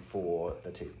name for a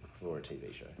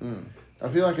TV show. I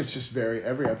feel like it's just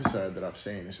every episode that I've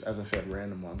seen, is, as I said,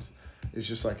 random ones. It's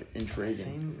just like intriguing. They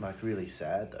seem like really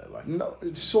sad though. Like no,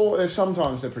 there's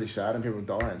sometimes they're pretty sad and people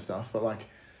die and stuff, but like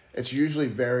it's usually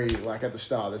very like at the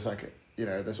start. There's like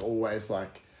there's always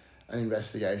like an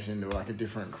investigation into like a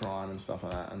different crime and stuff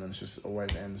like that, and then it just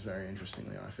always ends very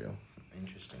interestingly. I feel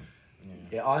interesting.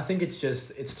 Yeah, I think it's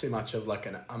too much of like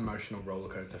an emotional roller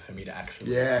coaster for me to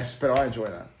actually. Yes, but I enjoy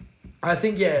that. I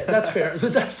think that's fair.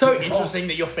 But that's so interesting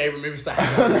that your favourite movie's the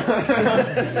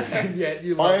Hangover.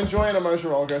 Yeah, I enjoy an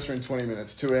emotional roller coaster in 20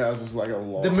 minutes. 2 hours is like a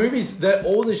lot. The movies,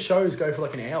 all the shows go for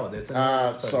like an hour.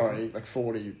 Like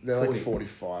 40. They're 40. Like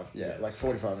 45. Yeah, like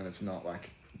 45 minutes, not like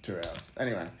 2 hours.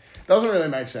 Anyway, doesn't really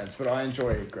make sense, but I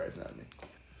enjoy Grey's Anatomy.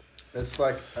 It's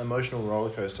like emotional roller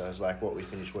coaster is like what we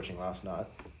finished watching last night.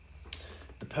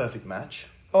 The Perfect Match.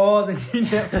 Oh, the new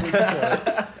Netflix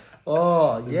show.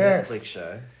 Oh, yes. Netflix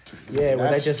show. Yeah,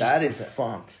 where that is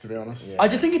fucked, to be honest. Yeah. I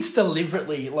just think it's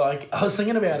deliberately, like, I was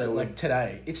thinking about it, like,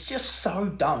 today. It's just so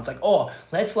dumb. It's like,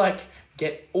 let's, like,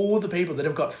 get all the people that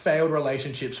have got failed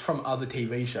relationships from other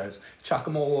TV shows, chuck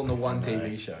them all on the one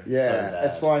TV show. Yeah,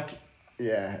 it's like,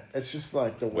 it's just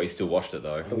like we still watched it,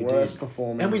 though. The worst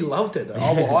performance. And we loved it, though.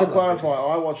 To clarify,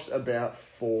 I watched about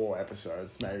 4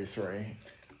 episodes, maybe 3.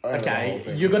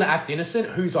 Okay, you're going to act innocent.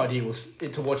 Whose idea was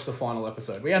it to watch the final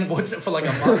episode? We hadn't watched it for like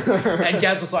a month. And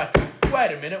Gaz was like,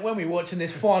 wait a minute, when are we watching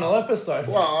this final episode?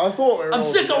 Well, I thought we were I'm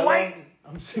sick of waiting.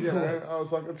 I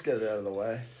was like, let's get it out of the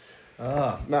way.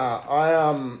 I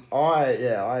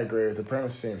agree with the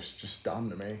premise. Seems just dumb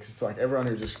to me because it's like everyone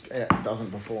who just doesn't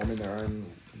perform in their own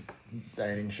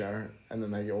dating show and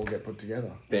then they all get put together.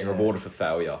 Being rewarded for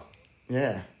failure.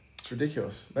 Yeah, it's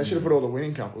ridiculous. They should have put all the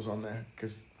winning couples on there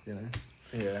because,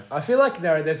 Yeah, I feel like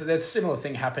there's a similar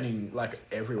thing happening like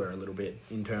everywhere a little bit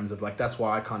in terms of like that's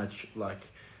why I kind of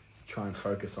try and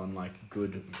focus on like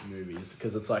good movies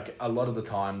because it's like a lot of the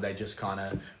time they just kind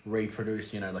of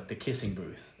reproduce like the Kissing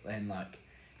Booth and like do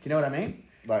you know what I mean?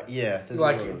 Like there's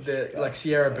like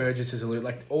Sierra Burgess is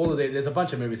like all of there's a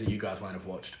bunch of movies that you guys won't have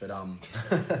watched but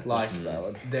like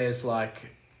there's like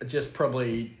just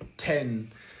probably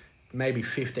 10. Maybe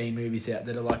 15 movies out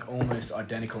that are like almost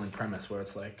identical in premise where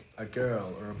it's like a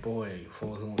girl or a boy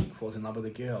falls in love with a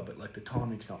girl but like the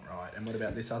timing's not right and what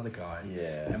about this other guy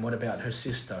and what about her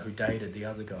sister who dated the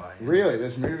other guy really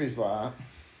there's movies like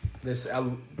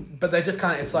that but they just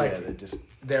kind of it's like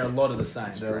they're a lot of the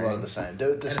same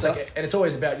the stuff and it's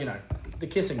always about the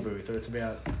Kissing Booth or it's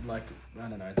about like I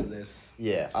don't know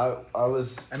I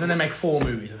was and then they make 4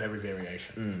 movies of every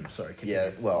variation sorry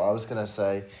well I was gonna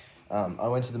say I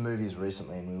went to the movies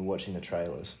recently and we were watching the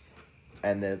trailers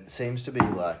and there seems to be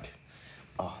like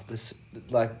this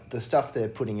like the stuff they're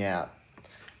putting out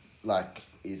like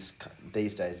is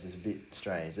these days is a bit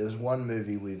strange. There was one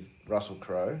movie with Russell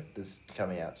Crowe that's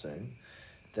coming out soon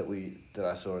that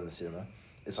I saw in the cinema.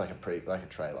 It's like a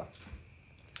trailer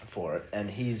for it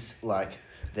and he's like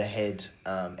the head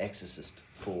exorcist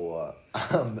for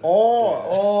and it's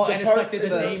like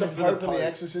there's a name the Pope and the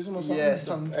exorcism or something. Yeah,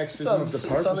 some exorcism of the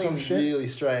Pope something or some shit. Really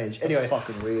strange. Anyway,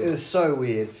 fucking weird. It was so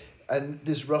weird. And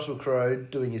this Russell Crowe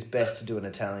doing his best to do an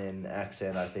Italian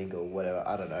accent, I think, or whatever.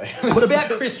 I don't know. What about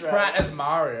Chris Pratt as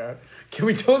Mario? Can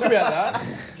we talk about that?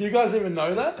 Do you guys even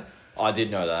know that? I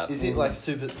did know that. Is it like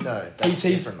super? No, that's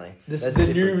differently. This That's is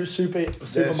the different. new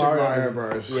Super Mario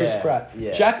Bros. Chris Yeah, Pratt.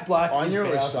 yeah. Jack Black. I is knew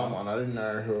it was Bowser. someone. I didn't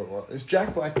know who it was. It's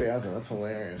Jack Black Bowser. That's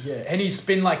hilarious. Yeah, and he's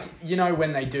been like, you know,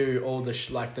 when they do all the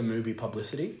like the movie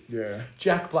publicity. Yeah.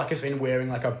 Jack Black has been wearing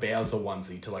like a Bowser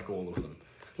onesie to like all of them.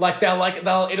 Like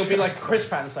it'll be like Chris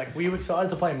Pratt. It's like, were you excited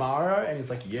to play Mario? And he's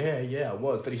like, yeah, I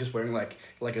was. But he's just wearing like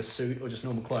a suit or just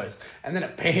normal clothes. And then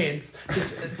it pans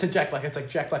to Jack Black. It's like,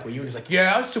 Jack Black, were you? And he's like,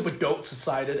 yeah, I was super dope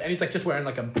excited. And he's like just wearing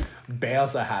like a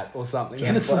Bowser hat or something. Jack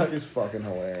and it's Black like, is fucking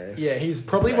hilarious. yeah, he's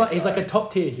probably Great he's like guy. a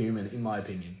top tier human in my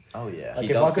opinion. Oh yeah. Like, He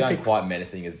if I does could sound pick- quite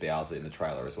menacing as Bowser in the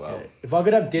trailer as well. Yeah. If I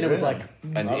could have dinner with Really? like,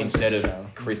 And I haven't instead seen of the trailer.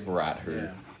 Chris Pratt, who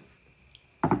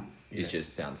yeah, it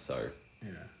just sounds so yeah.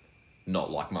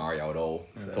 not like Mario at all.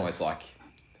 Yeah. It's almost like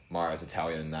Mario's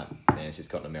Italian and that man's just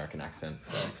got an American accent.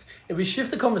 If we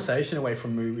shift the conversation away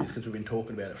from movies because we've been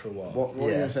talking about it for a while. What were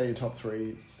you Yeah. going to say your top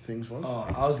 3 things was? Oh,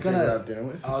 I was People to gonna have dinner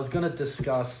with? I was gonna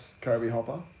discuss Kobe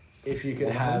Hopper? if you could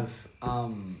One of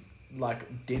have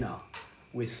like dinner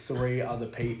with 3 other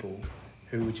people,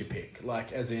 who would you pick?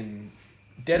 Like as in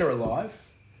dead or alive,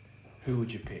 who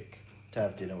would you pick? To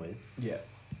have dinner with. Yeah.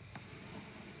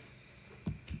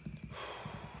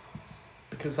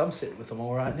 Because I'm sitting with them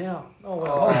all right now. Oh,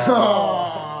 well.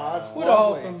 Oh, that's What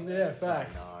lovely. awesome. Yeah, So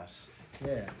facts. nice.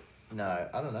 Yeah. No,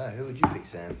 I don't know. Who would you pick,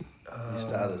 Sam? You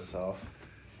start us off.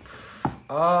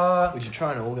 Would you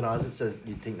try and organise it so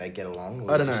you'd think they get along?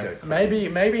 Or I don't just know. go crazy?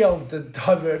 Maybe I'll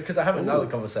divert because I have another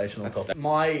conversation on top.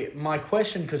 My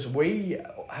question, because we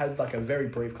had like a very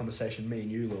brief conversation, me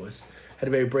and you, Lewis, had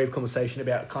a very brief conversation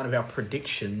about kind of our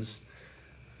predictions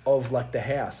of like the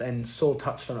house, and Saul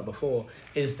touched on it before,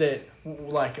 is that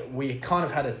like we kind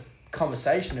of had a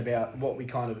conversation about what we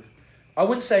kind of, I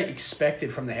wouldn't say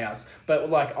expected from the house, but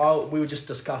like we were just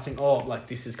discussing, like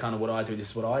this is kind of what I do, this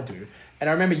is what I do. And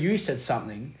I remember you said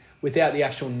something without the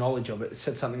actual knowledge of it,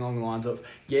 said something along the lines of,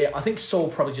 yeah, I think Saul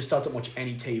probably just doesn't watch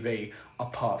any TV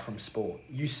apart from sport.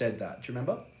 You said that. Do you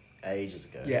remember? Ages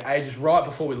ago. Yeah, ages right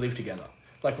before we lived together.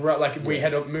 We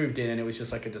had moved in and it was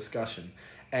just like a discussion.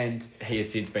 And He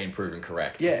has since been proven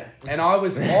correct. yeah, and I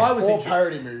was Or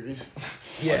parody movies.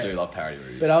 I do love parody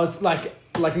movies. But I was like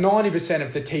 90%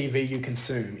 of the TV you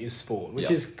consume is sport, which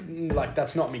Yep. is like,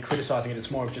 that's not me criticizing it. It's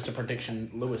more of just a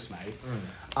prediction Lewis made.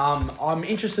 I'm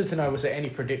interested to know, was there any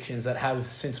predictions that have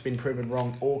since been proven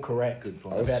wrong or correct Good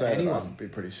point. I would about say anyone? I'd be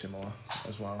pretty similar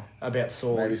as well. About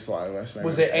Saul? Maybe slightly less. Maybe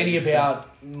Was there any 80%.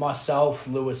 about myself,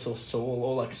 Lewis, or Saul?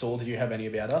 Or like Saul, did you have any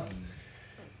about us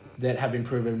that have been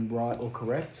proven right or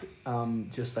correct?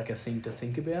 Just like a thing to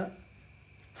think about.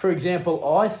 For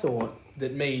example, I thought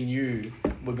that me and you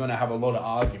were going to have a lot of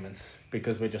arguments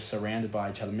because we're just surrounded by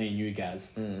each other, me and you guys,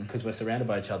 because we're surrounded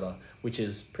by each other, which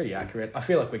is pretty accurate. I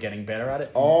feel like we're getting better at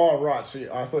it. Oh, right. So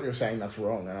I thought you were saying that's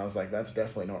wrong, and I was like, that's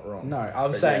definitely not wrong. No,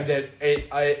 I'm But saying yes.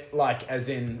 that as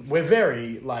in, we're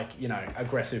very,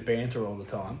 aggressive banter all the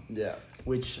time, Yeah.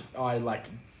 which I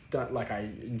I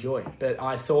enjoy. But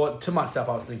I thought to myself,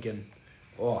 I was thinking,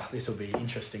 oh, this will be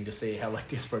interesting to see how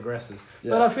this progresses.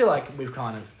 Yeah. But I feel like we've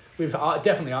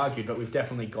definitely argued, but we've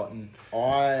definitely gotten.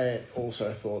 I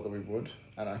also thought that we would,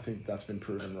 and I think that's been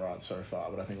proven right so far,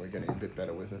 but I think we're getting a bit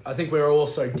better with it. I think we're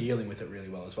also dealing with it really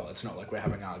well as well. It's not like we're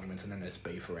having arguments and then there's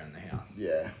beef around the house.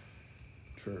 Yeah.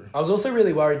 True. I was also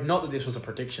really worried, not that this was a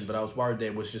prediction, but I was worried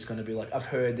there was just going to be I've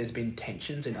heard there's been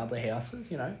tensions in other houses,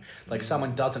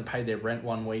 someone doesn't pay their rent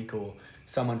 1 week or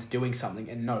someone's doing something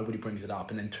and nobody brings it up,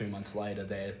 and then 2 months later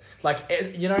they're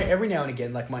every now and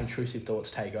again, my intrusive thoughts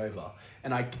take over,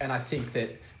 and I think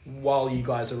that while you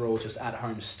guys are all just at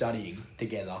home studying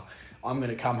together, I'm going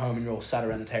to come home and you're all sat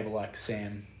around the table like,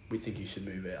 Sam, we think you should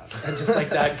move out. And just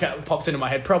that pops into my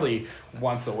head probably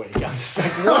once a week. I'm just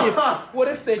like, what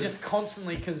if they're just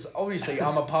constantly, because obviously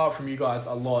I'm apart from you guys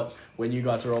a lot when you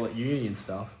guys are all at uni and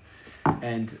stuff.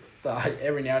 And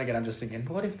every now and again I'm just thinking,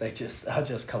 what if they are just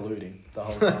colluding the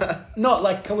whole time? Not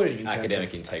like colluding in terms of-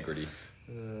 Academic integrity.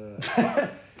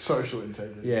 Social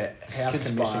integrity. Yeah. House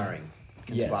Conspiring.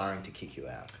 Yes. Conspiring to kick you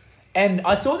out. And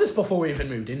I thought this before we even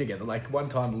moved in together. One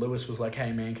time Lewis was like,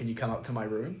 hey man, can you come up to my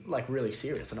room? Really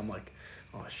serious. And I'm like,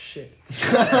 oh shit.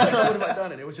 What have I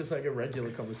done? And it was just a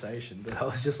regular conversation. But I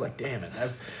was just like, damn it.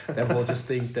 They've all just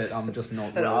think that I'm just not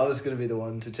And real. I was going to be the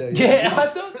one to tell you. Yeah, I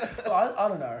thought, I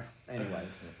don't know. Anyways.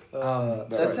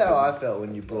 That's how I felt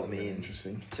when you brought me in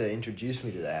Interesting. to introduce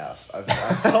me to the house.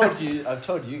 I've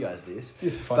told you guys this.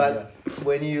 It's funny, But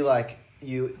when you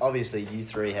obviously you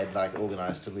three had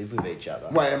organised to live with each other.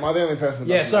 Wait, am I the only person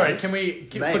that Yeah, doesn't sorry. know this? Can we...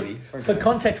 Maybe. For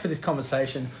context for this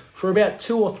conversation, for about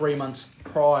 2 or 3 months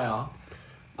prior,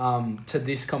 to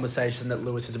this conversation that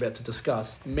Lewis is about to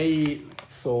discuss, me,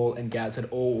 Saul, and Gaz had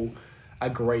all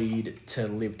agreed to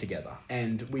live together.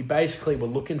 And we basically were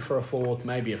looking for a fourth,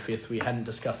 maybe a fifth. We hadn't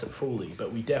discussed it fully,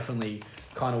 but we definitely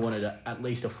kind of wanted at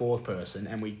least a fourth person,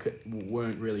 and we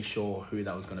weren't really sure who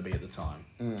that was going to be at the time.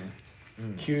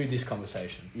 Cue this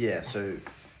conversation. Yeah, so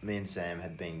me and Sam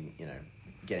had been,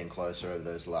 getting closer over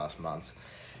those last months.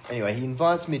 Anyway, he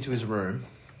invites me to his room,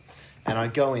 and I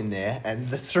go in there, and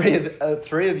the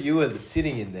three of you are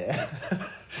sitting in there,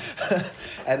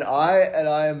 and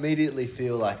I immediately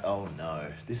feel like, oh no,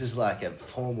 this is like a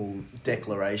formal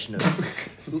declaration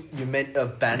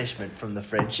of banishment from the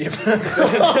friendship. To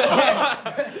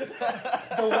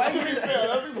be fair,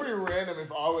 that'd be pretty random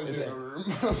if I was in the room.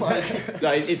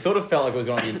 No, it sort of felt like it was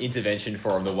going to be an intervention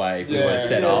for him, the way we were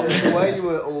set up. The way you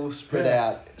were all spread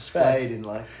out, splayed in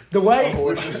like... The way...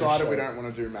 We've decided we don't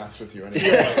want to do maths with you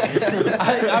anymore.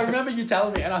 I remember you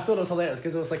telling me, and I thought it was hilarious,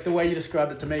 because it was like the way you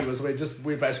described it to me was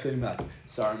we're basically like,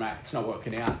 sorry mate, it's not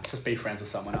working out, just be friends with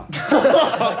someone else.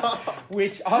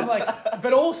 Which I'm like,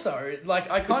 but also, like,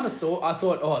 I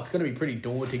thought, oh, it's going to be pretty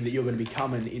daunting that you're going to be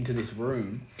coming into this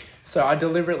room. So I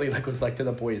deliberately was like to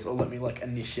the boys, let me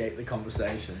initiate the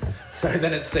conversation. So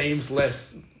then it seems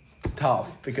less tough,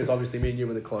 because obviously me and you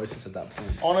were the closest at that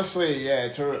point. Honestly, yeah,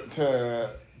 to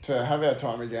have our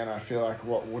time again, I feel like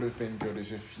what would have been good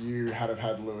is if you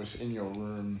had Lewis in your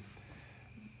room,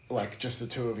 like just the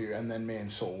two of you, and then me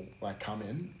and Saul come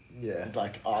in. Yeah.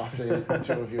 After the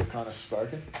two of you have kind of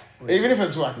spoken. Even if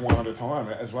it's one at a time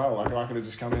as well. I could have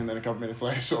just come in and then a couple minutes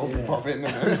later Saul could pop in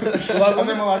and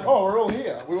then we're like, oh, we're all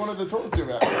here. We wanted to talk to you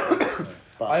about it.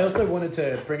 But I also wanted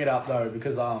to bring it up though,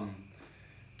 because I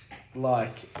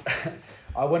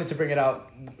wanted to bring it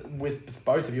up with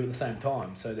both of you at the same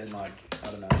time. So then I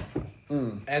don't know.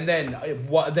 And then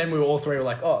we were all three were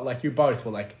like, oh, you both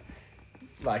were like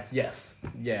yes,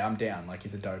 yeah, I'm down.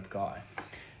 He's a dope guy.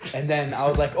 And then I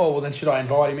was like, oh, well then should I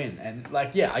invite him in? And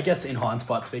yeah, I guess in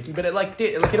hindsight speaking, but it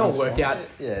it all worked out.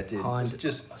 Yeah, it did. It was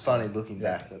just funny looking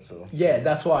back, that's all. Yeah,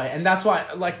 that's why. And that's why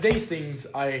these things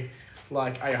I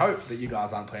hope that you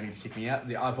guys aren't planning to kick me out.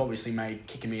 I've obviously made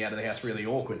kicking me out of the house really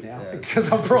awkward now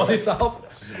because I've brought this up.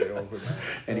 This is a bit awkward, man.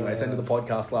 Anyways, end of the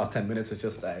podcast. Last 10 minutes is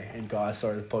just and guys,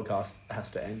 sorry, the podcast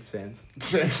has to end.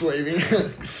 Sam's leaving.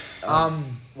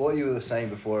 What you were saying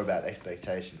before about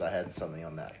expectations, I had something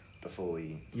on that before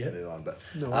we move on. But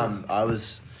I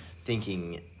was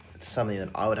thinking something that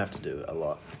I would have to do a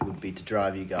lot would be to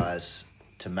drive you guys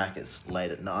to Macca's late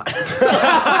at night.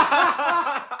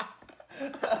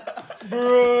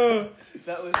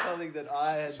 That was something that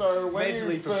I had mentally prepared for. So when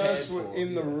you first were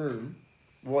in the room,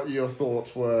 what your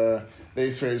thoughts were?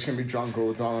 These three are just going to be drunk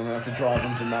all the time and I have to drive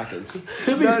them to Macca's.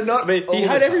 No, not. I mean, he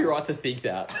had every right to think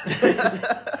that.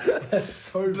 That's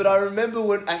so. But I remember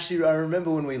when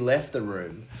we left the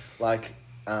room,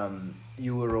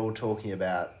 you were all talking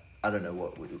about, I don't know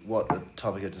what the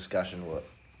topic of discussion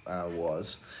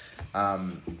was,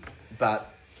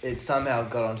 but it somehow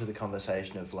got onto the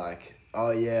conversation of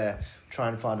oh yeah, try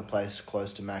and find a place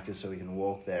close to Macca's so we can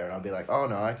walk there. And I'll be like, oh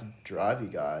no, I could drive you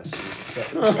guys.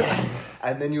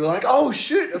 And then you were like, oh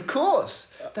shoot, of course.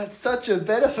 That's such a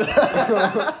benefit.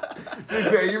 To be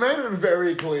fair, you made it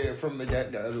very clear from the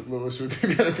get-go that Lewis would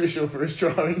be beneficial for his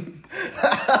driving.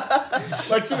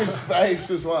 To his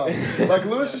face as well.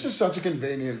 Lewis is just such a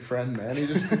convenient friend, man. He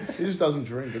just doesn't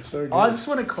drink. It's so good. I just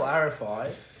want to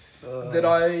clarify that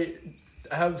I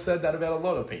have said that about a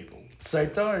lot of people. So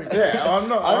don't. Yeah, I'm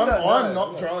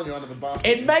not throwing you under the bus.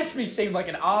 It makes me seem like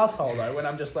an asshole though when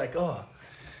I'm just like, oh,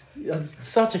 you're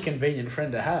such a convenient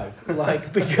friend to have.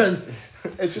 Because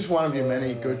it's just one of your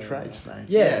many good traits, mate.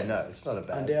 Yeah, no, it's not a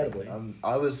bad undoubtedly. thing.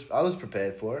 I was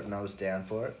prepared for it and I was down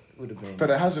for it. Would have been. But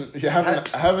it hasn't. You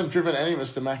haven't driven any of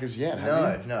us to Macca's yet,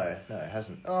 have you? No, it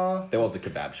hasn't. There was a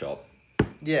kebab shop.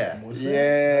 Yeah.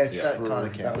 Yeah, that kind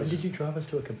of counts. When did you drive us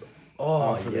to a kebab?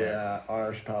 Oh, for the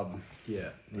Irish pub. Yeah.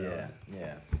 The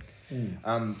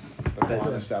fine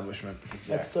establishment.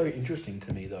 Exactly. That's so interesting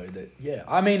to me though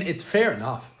I mean, it's fair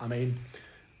enough. I mean,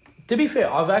 to be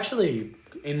fair, I've actually,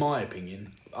 in my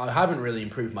opinion, I haven't really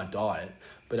improved my diet,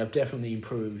 but I've definitely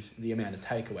improved the amount of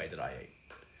takeaway that I eat.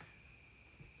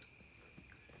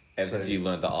 Ever since you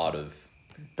learned the art of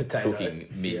Potato. cooking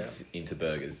mince into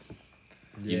burgers.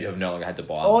 You have no longer had to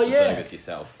buy the burgers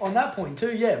yourself. On that point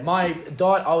too, my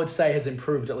diet I would say has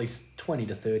improved at least 20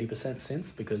 to 30%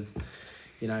 since, because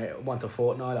once a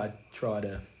fortnight I try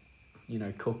to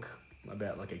cook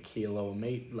about a kilo of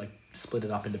meat, split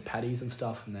it up into patties and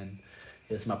stuff, and then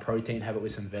there's my protein, have it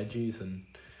with some veggies and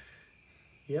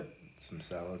some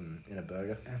salad and in a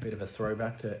burger. A bit of a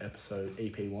throwback to episode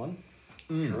EP1.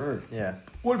 True. Yeah.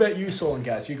 What about you, Saul and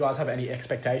Gaz? Do you guys have any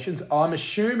expectations? I'm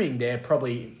assuming they're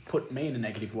probably put me in a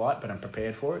negative light, but I'm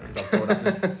prepared for it because I've brought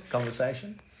up this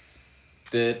conversation.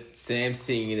 That Sam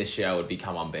singing in the shower would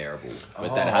become unbearable,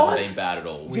 but Oh. that hasn't been bad at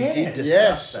all. We Yeah. did discuss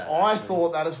Yes, that. I actually.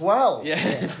 thought that as well.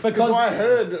 Yeah. Because I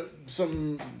heard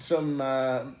some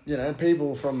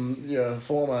people from your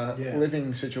former Yeah.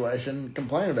 living situation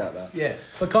complain about that. Yeah,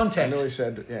 for I context. know he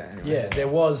said, yeah. Anyway. Yeah, there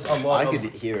was a lot I of...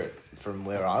 could hear it from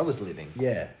where I was living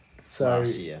Yeah. So,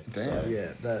 last year. Damn.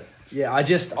 So.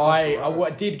 I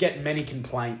right. did get many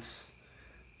complaints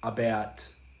about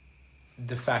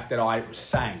the fact that I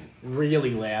sang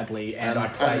really loudly and I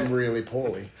played... And really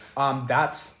poorly.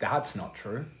 That's not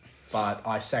true, but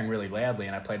I sang really loudly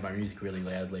and I played my music really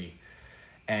loudly,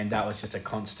 and that was just a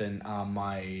constant.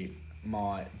 The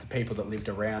people that lived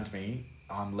around me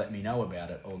let me know about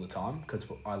it all the time because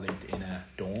I lived in a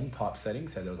dorm type setting,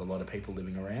 so there was a lot of people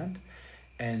living around,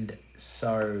 and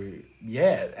so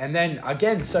yeah, and then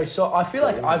again, so I feel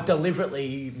like I've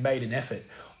deliberately made an effort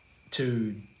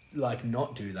to like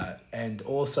not do that, and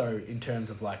also in terms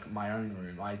of like my own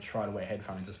room, I try to wear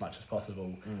headphones as much as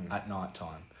possible at night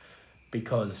time,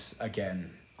 because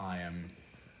again I am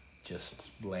just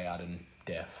loud and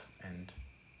deaf, and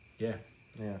yeah.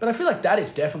 But I feel like that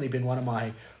has definitely been one of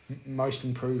my most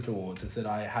improved awards, is that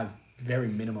I have very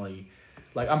minimally,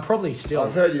 like I'm probably still.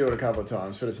 I've heard you do it a couple of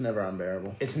times, but it's never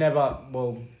unbearable. It's never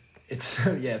it's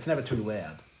it's never too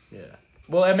loud. Yeah.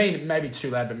 Well, I mean, maybe it's too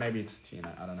loud, but maybe it's,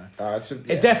 I don't know.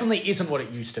 It definitely isn't what it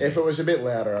used to be. If it was a bit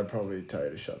louder, I'd probably tell you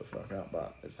to shut the fuck up,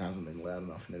 but it hasn't been loud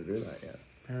enough for me to do that yet.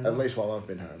 At least while I've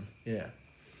been home. Yeah.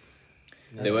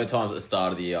 There were times at the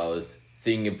start of the year I was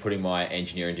thinking of putting my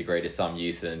engineering degree to some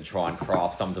use and try and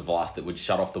craft some device that would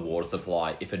shut off the water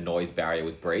supply if a noise barrier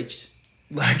was breached.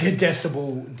 Like a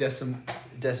decibel.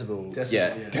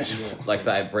 Yeah. Like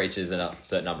say it breaches a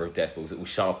certain number of decibels, it will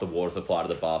shut off the water supply to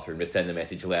the bathroom to send the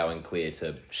message loud and clear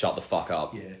to shut the fuck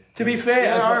up. Yeah. To be fair,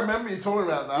 Yeah, I remember you talking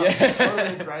about that. Yeah. That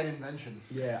would be a great invention.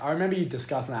 Yeah, I remember you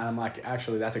discussing that, and I'm like,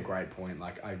 actually, that's a great point.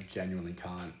 Like, I genuinely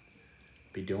can't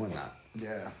be doing that.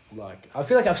 Yeah. Like, I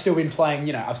feel like I've still been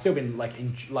playing. I've still been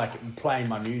playing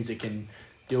my music and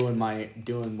doing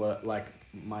what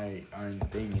my own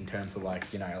thing in terms of like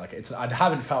I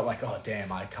haven't felt like, oh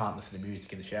damn, I can't listen to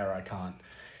music in the shower, I can't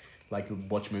like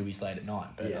watch movies late at night,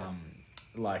 but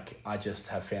I just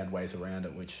have found ways around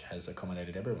it which has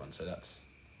accommodated everyone, so that's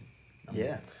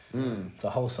it's a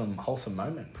wholesome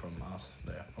moment from us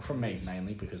there, or from me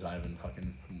mainly, because I haven't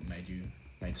fucking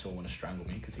made Saul want to strangle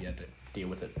me because he had to deal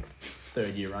with it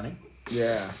 3rd year running.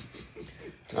 Yeah.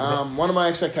 One of my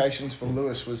expectations for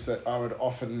Lewis was that I would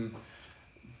often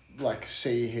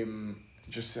see him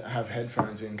just have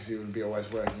headphones in because he would be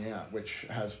always working out, which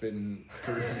has been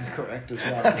proven correct as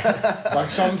well.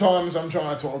 Like sometimes I'm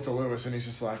trying to talk to Lewis and he's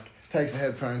just like takes the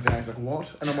headphones out, he's like, what?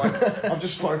 And I'm like, I've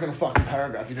just spoken a fucking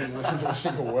paragraph, you didn't listen to a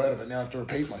single word of it, now I have to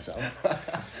repeat myself.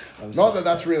 Not that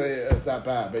that's really that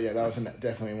bad, but yeah, that was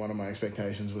definitely one of my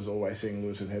expectations, was always seeing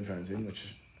Lewis with headphones in,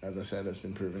 which, as I said, has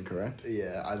been proven correct.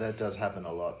 Yeah, that does happen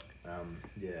a lot.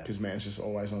 Because man's just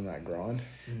always on that grind.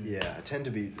 Yeah, I tend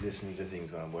to be listening to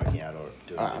things when I'm working out or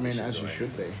doing I mean, dishes as you or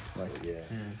should be. anything. Like,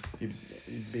 you'd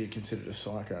be considered a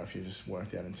psycho if you just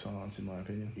worked out in silence, in my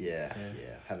opinion. Yeah.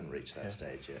 Haven't reached that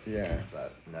stage yet. Yeah.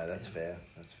 But no, that's fair.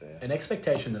 An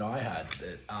expectation that I had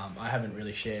that I haven't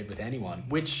really shared with anyone,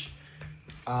 which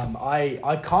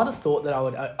I kind of thought that I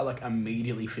would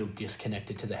immediately feel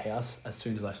disconnected to the house as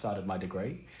soon as I started my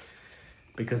degree.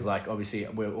 Because, obviously,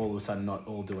 we're all of a sudden not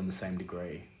all doing the same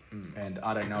degree. And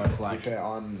I don't know if, To be fair,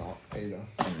 I'm not either.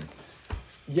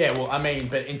 Yeah, well, I mean,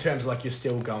 but in terms of, you're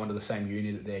still going to the same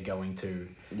uni that they're going to.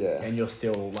 Yeah. And you're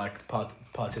still,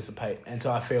 participate. And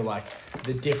so I feel like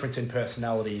the difference in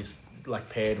personalities,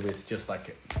 paired with just,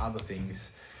 other things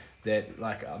that,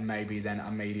 maybe then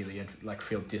immediately,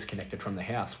 feel disconnected from the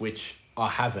house, which I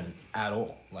haven't at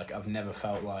all. I've never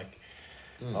felt like...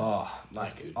 I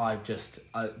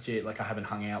haven't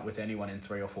hung out with anyone in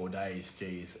 3 or 4 days,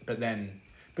 geez. But then,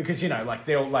 because,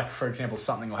 they'll, for example,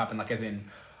 something will happen, as in,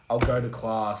 I'll go to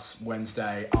class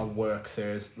Wednesday, I'll work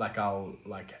Thursday,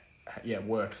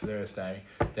 work Thursday,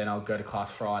 then I'll go to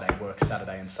class Friday, work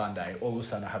Saturday and Sunday. All of a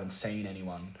sudden I haven't seen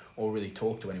anyone or really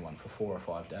talked to anyone for 4 or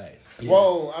 5 days. Yeah.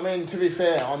 Well, I mean, to be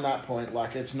fair, on that point,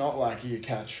 it's not like you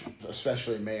catch,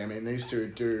 especially me, I mean, these two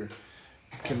do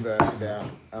converse about...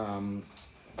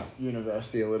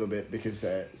 university a little bit because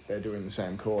they're doing the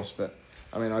same course, but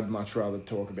I mean, I'd much rather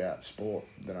talk about sport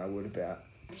than I would about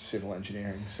civil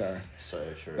engineering, so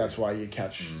true. That's why you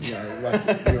catch you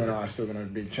and I are still going to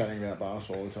be chatting about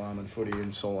basketball all the time, and footy,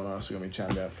 and Saul and I are still going to be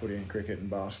chatting about footy and cricket and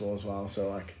basketball as well,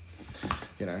 so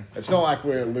you know, it's not like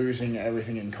we're losing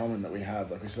everything in common that we have.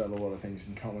 Like, we still have a lot of things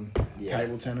in common. Yeah.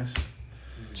 Table tennis.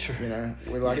 True. You know,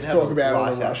 we like to can have talk a about all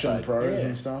life the Russian outside. pros Yeah.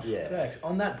 and stuff. Yeah. Facts.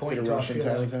 On that point, Bit of too, Russian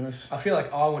table tennis. I feel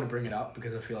like I want to bring it up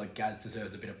because I feel like Gaz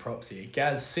deserves a bit of props here.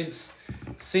 Gaz,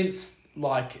 since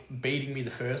like beating me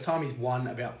the first time, he's won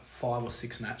about 5 or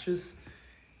 6 matches,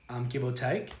 give or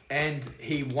take, and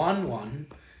he won one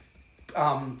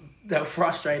that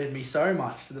frustrated me so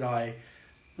much that I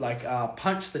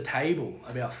punched the table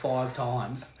about 5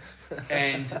 times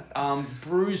and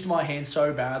bruised my hand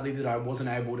so badly that I wasn't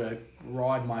able to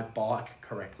ride my bike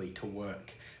correctly to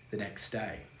work the next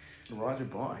day. Ride your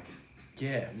bike.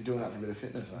 Yeah. You're doing that for a bit of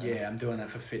fitness, aren't you? Yeah, I'm doing that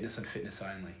for fitness and fitness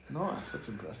only. Nice, that's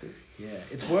impressive. Yeah,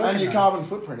 it's working. And your though. carbon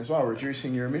footprint as well,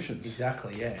 reducing your emissions.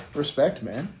 Exactly, yeah. Respect,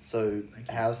 man. So,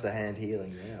 how's the hand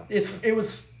healing now?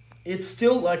 It's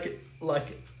still like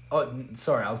oh,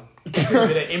 sorry, I'll give you a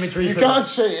bit of imagery. You for can't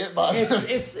see it, but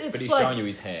it's But he's like, showing you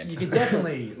his hand. You can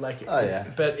definitely Oh, yeah.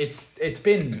 but it's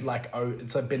been like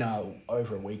been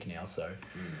over a week now. So,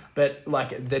 but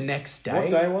like the next day.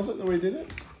 What day was it that we did it?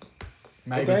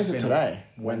 Maybe What day it's is it been today?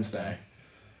 Wednesday.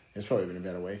 It's probably been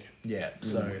about a week. Yeah.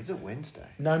 So Is it Wednesday?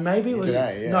 no, maybe it was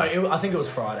Today, yeah. no. I think it was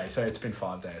Friday. So it's been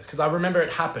 5 days because I remember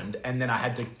it happened and then I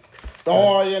had to.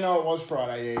 Oh, you know, it was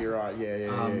Friday. Yeah, you're right.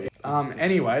 Yeah.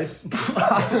 Anyways.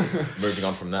 Moving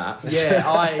on from that.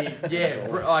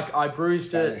 I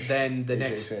bruised it. Spanish. Then the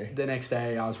BCC. next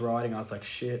day I was riding. I was like,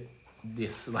 shit,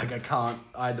 this like I can't.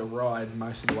 I had to ride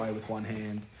most of the way with one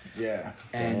hand, Yeah.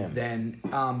 and then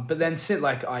but then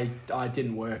like I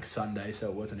didn't work Sunday, so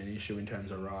it wasn't an issue in terms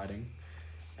of riding,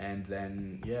 and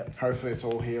then yeah. Hopefully it's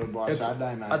all healed by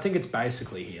Saturday, mate. I think it's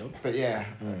basically healed. But yeah,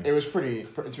 it was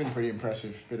it's been pretty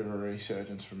impressive. Bit of a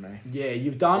resurgence from me. Yeah,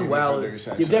 you've done Even well. if I do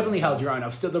say You've so definitely held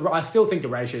myself. your own. I still think the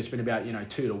ratio's been about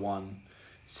 2 to 1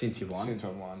 since you've won. Since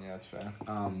I've won, yeah, that's fair.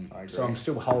 I agree. So I'm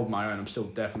still holding my own. I'm still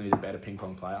definitely the better ping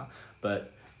pong player,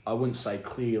 but I wouldn't say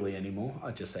clearly anymore.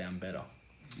 I'd just say I'm better.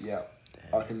 Yeah,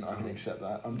 I can accept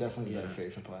that. I'm definitely the better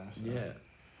FIFA player. So. Yeah.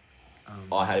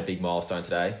 I had a big milestone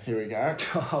today. Here we go.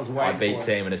 I was I waiting beat for it.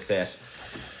 Sam in a set,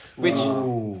 which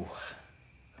Ooh.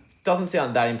 doesn't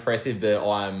sound that impressive, but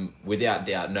I'm without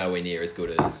doubt nowhere near as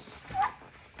good as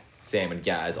Sam and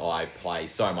Gaz. I play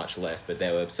so much less, but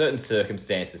there were certain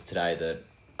circumstances today that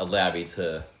allowed me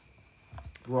to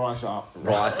Rise up.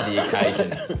 rise to the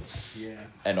occasion. Yeah.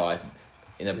 And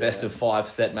in a best of 5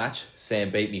 set match,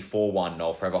 Sam beat me 4-1, and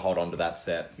I'll forever hold on to that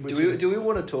set. Do we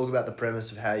want to talk about the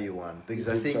premise of how you won? Because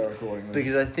I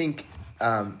think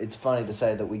it's funny to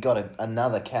say that we got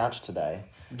another couch today.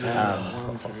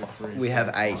 1, 2, 3, We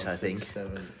have 8, 5, I think. 6,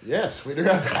 7. Yes, we do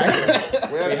have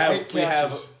 8. We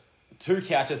have couches 2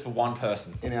 couches for 1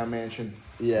 person. in our mansion.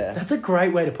 Yeah. That's a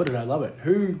great way to put it. I love it.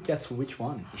 Who gets which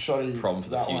one? Shoddy, Problem for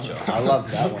the that one. future. I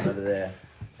love that one over there.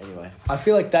 Anyway. I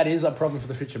feel like that is a problem for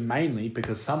the future mainly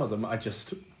because some of them are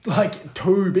just like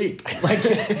too big. Like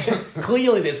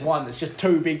clearly there's one that's just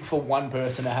too big for one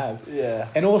person to have. Yeah.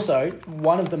 And also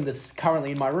one of them that's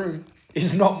currently in my room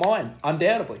is not mine,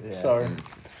 undoubtedly. Yeah. So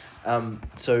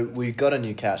So we got a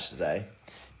new couch today.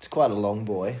 It's quite a long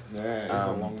boy. Yeah, it's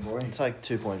a long boy. It's like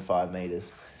 2.5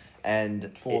 meters, and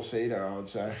 4-seater, I would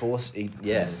say. Well,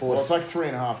 Four. it's like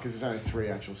 3.5 because there's only 3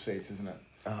 actual seats, isn't it?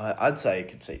 I'd say it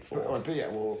could seat 4. But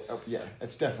yeah,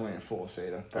 it's definitely a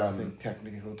 4-seater. But I think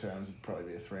technical terms it'd probably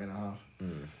be a 3.5.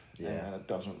 Yeah. And that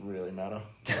doesn't really matter.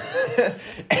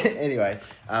 Anyway,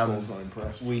 Saul's not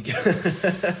impressed. we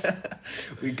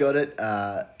got it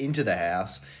into the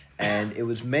house, and it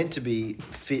was meant to be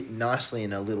fit nicely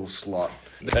in a little slot.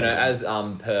 But as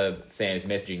per Sam's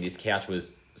messaging, this couch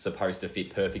was supposed to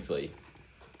fit perfectly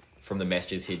from the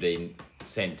messages he'd been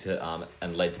sent to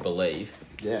and led to believe.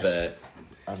 Yes. But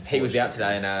he was out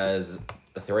today, and as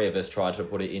the 3 of us tried to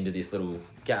put it into this little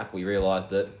gap, we realised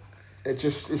that It's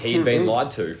he'd been lied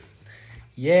to.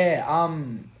 yeah,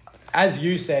 as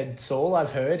you said, Saul,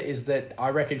 I've heard is that I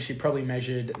reckon she probably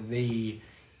measured the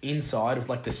inside of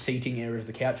like the seating area of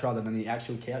the couch rather than the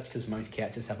actual couch because most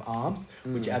couches have arms,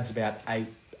 which adds about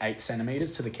 8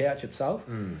 centimeters to the couch itself.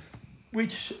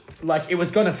 Which like it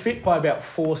was gonna fit by about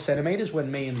 4 centimeters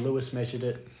when me and Lewis measured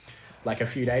it like a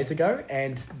few days ago,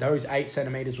 and those 8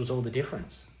 centimeters was all the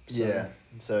difference. Yeah,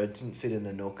 so it didn't fit in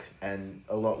the nook, and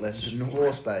a lot less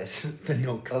floor space. The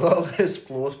nook. A lot less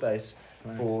floor space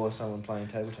for someone playing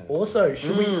table tennis. Also,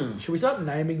 should we start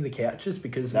naming the couches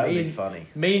because That would be funny.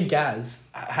 Me and Gaz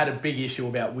had a big issue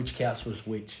about which couch was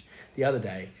which the other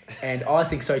day, and I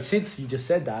think so. Since you just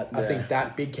said that, I think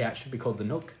that big couch should be called the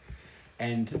Nook.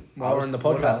 And while we're in the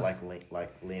What podcast, about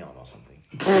like Leon or something?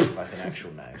 like an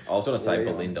actual name. I was going to say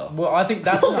Belinda. Well, I think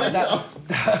that's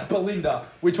that Belinda.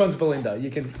 Which one's Belinda?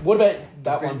 You can. What about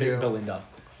that one being Belinda?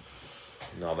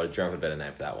 No, but I dreamt of a better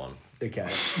name for that one. Okay.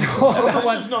 that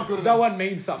one's not good enough. That one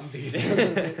means something to you.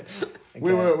 Okay.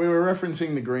 We were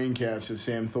referencing the green couch that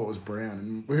Sam thought was brown,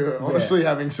 and we were honestly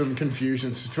having some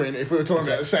confusions between if we were talking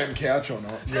about the same couch or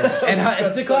not. Yeah.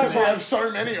 And to clarify, we have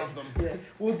so many of them. Yeah.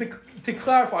 Well, to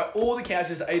clarify, all the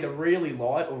couches are either really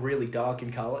light or really dark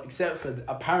in colour, except for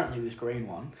apparently this green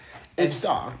one. It's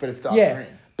dark, but it's dark green.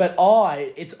 But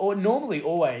it's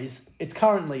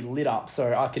currently lit up,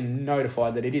 so I can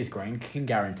notify that it is green. Can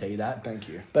guarantee that. Thank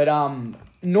you. But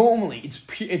normally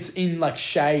it's in like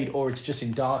shade or it's just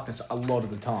in darkness a lot of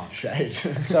the time. Shade.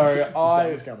 So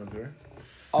Sun's coming through.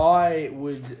 I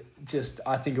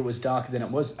think it was darker than it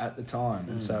was at the time,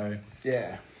 and so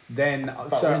Yeah. then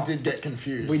But we did get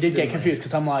confused. We did get confused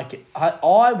because I'm like,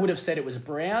 I would have said it was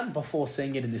brown before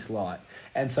seeing it in this light.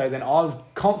 And so then I was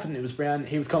confident it was brown.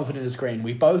 He was confident it was green.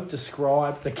 We both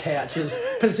described the couch's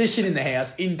position in the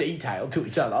house in detail to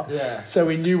each other. Yeah. So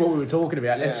we knew what we were talking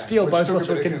about. Yeah. And still Which both of took us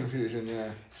a were bit of confusion,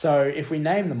 yeah. So if we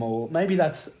name them all, maybe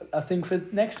that's a thing for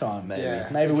next time. Maybe. Yeah,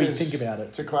 Maybe we because think about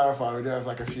it. To clarify, we do have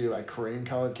like a few like cream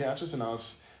coloured couches, and I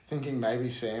was thinking maybe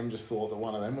Sam just thought that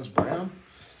one of them was brown.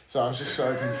 So I was just so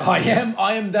confused.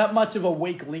 I am that much of a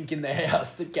weak link in the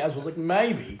house that Gaz was like,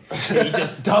 maybe he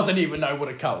just doesn't even know what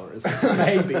a colour is.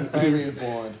 Maybe he's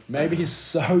blind. Maybe he's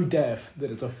so deaf that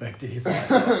it's affected his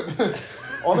eyesight.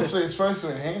 Honestly, it's supposed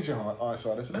to enhance your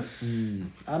eyesight, isn't it?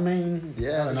 I mean,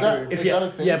 Yeah, I don't Is know. that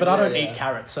a thing? Yeah, but I don't Yeah. eat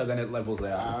carrots, so then it levels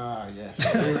out. Ah,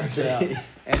 yes.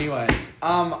 Anyways,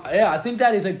 I think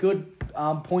that is a good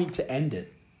point to end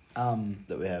it.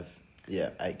 That we have,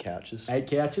 8 couches. 8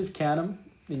 couches, count them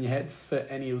in your heads for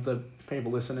any of the people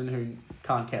listening who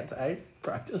can't count to 8.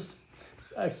 Practice.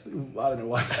 Actually, I don't know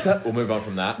why I said that. We'll move on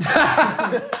from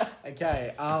that.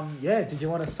 Okay, did you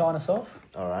want to sign us off?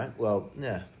 All right. Well,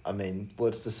 yeah. I mean,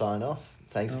 words to sign off.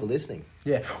 Thanks for listening.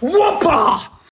 Yeah. Whopper!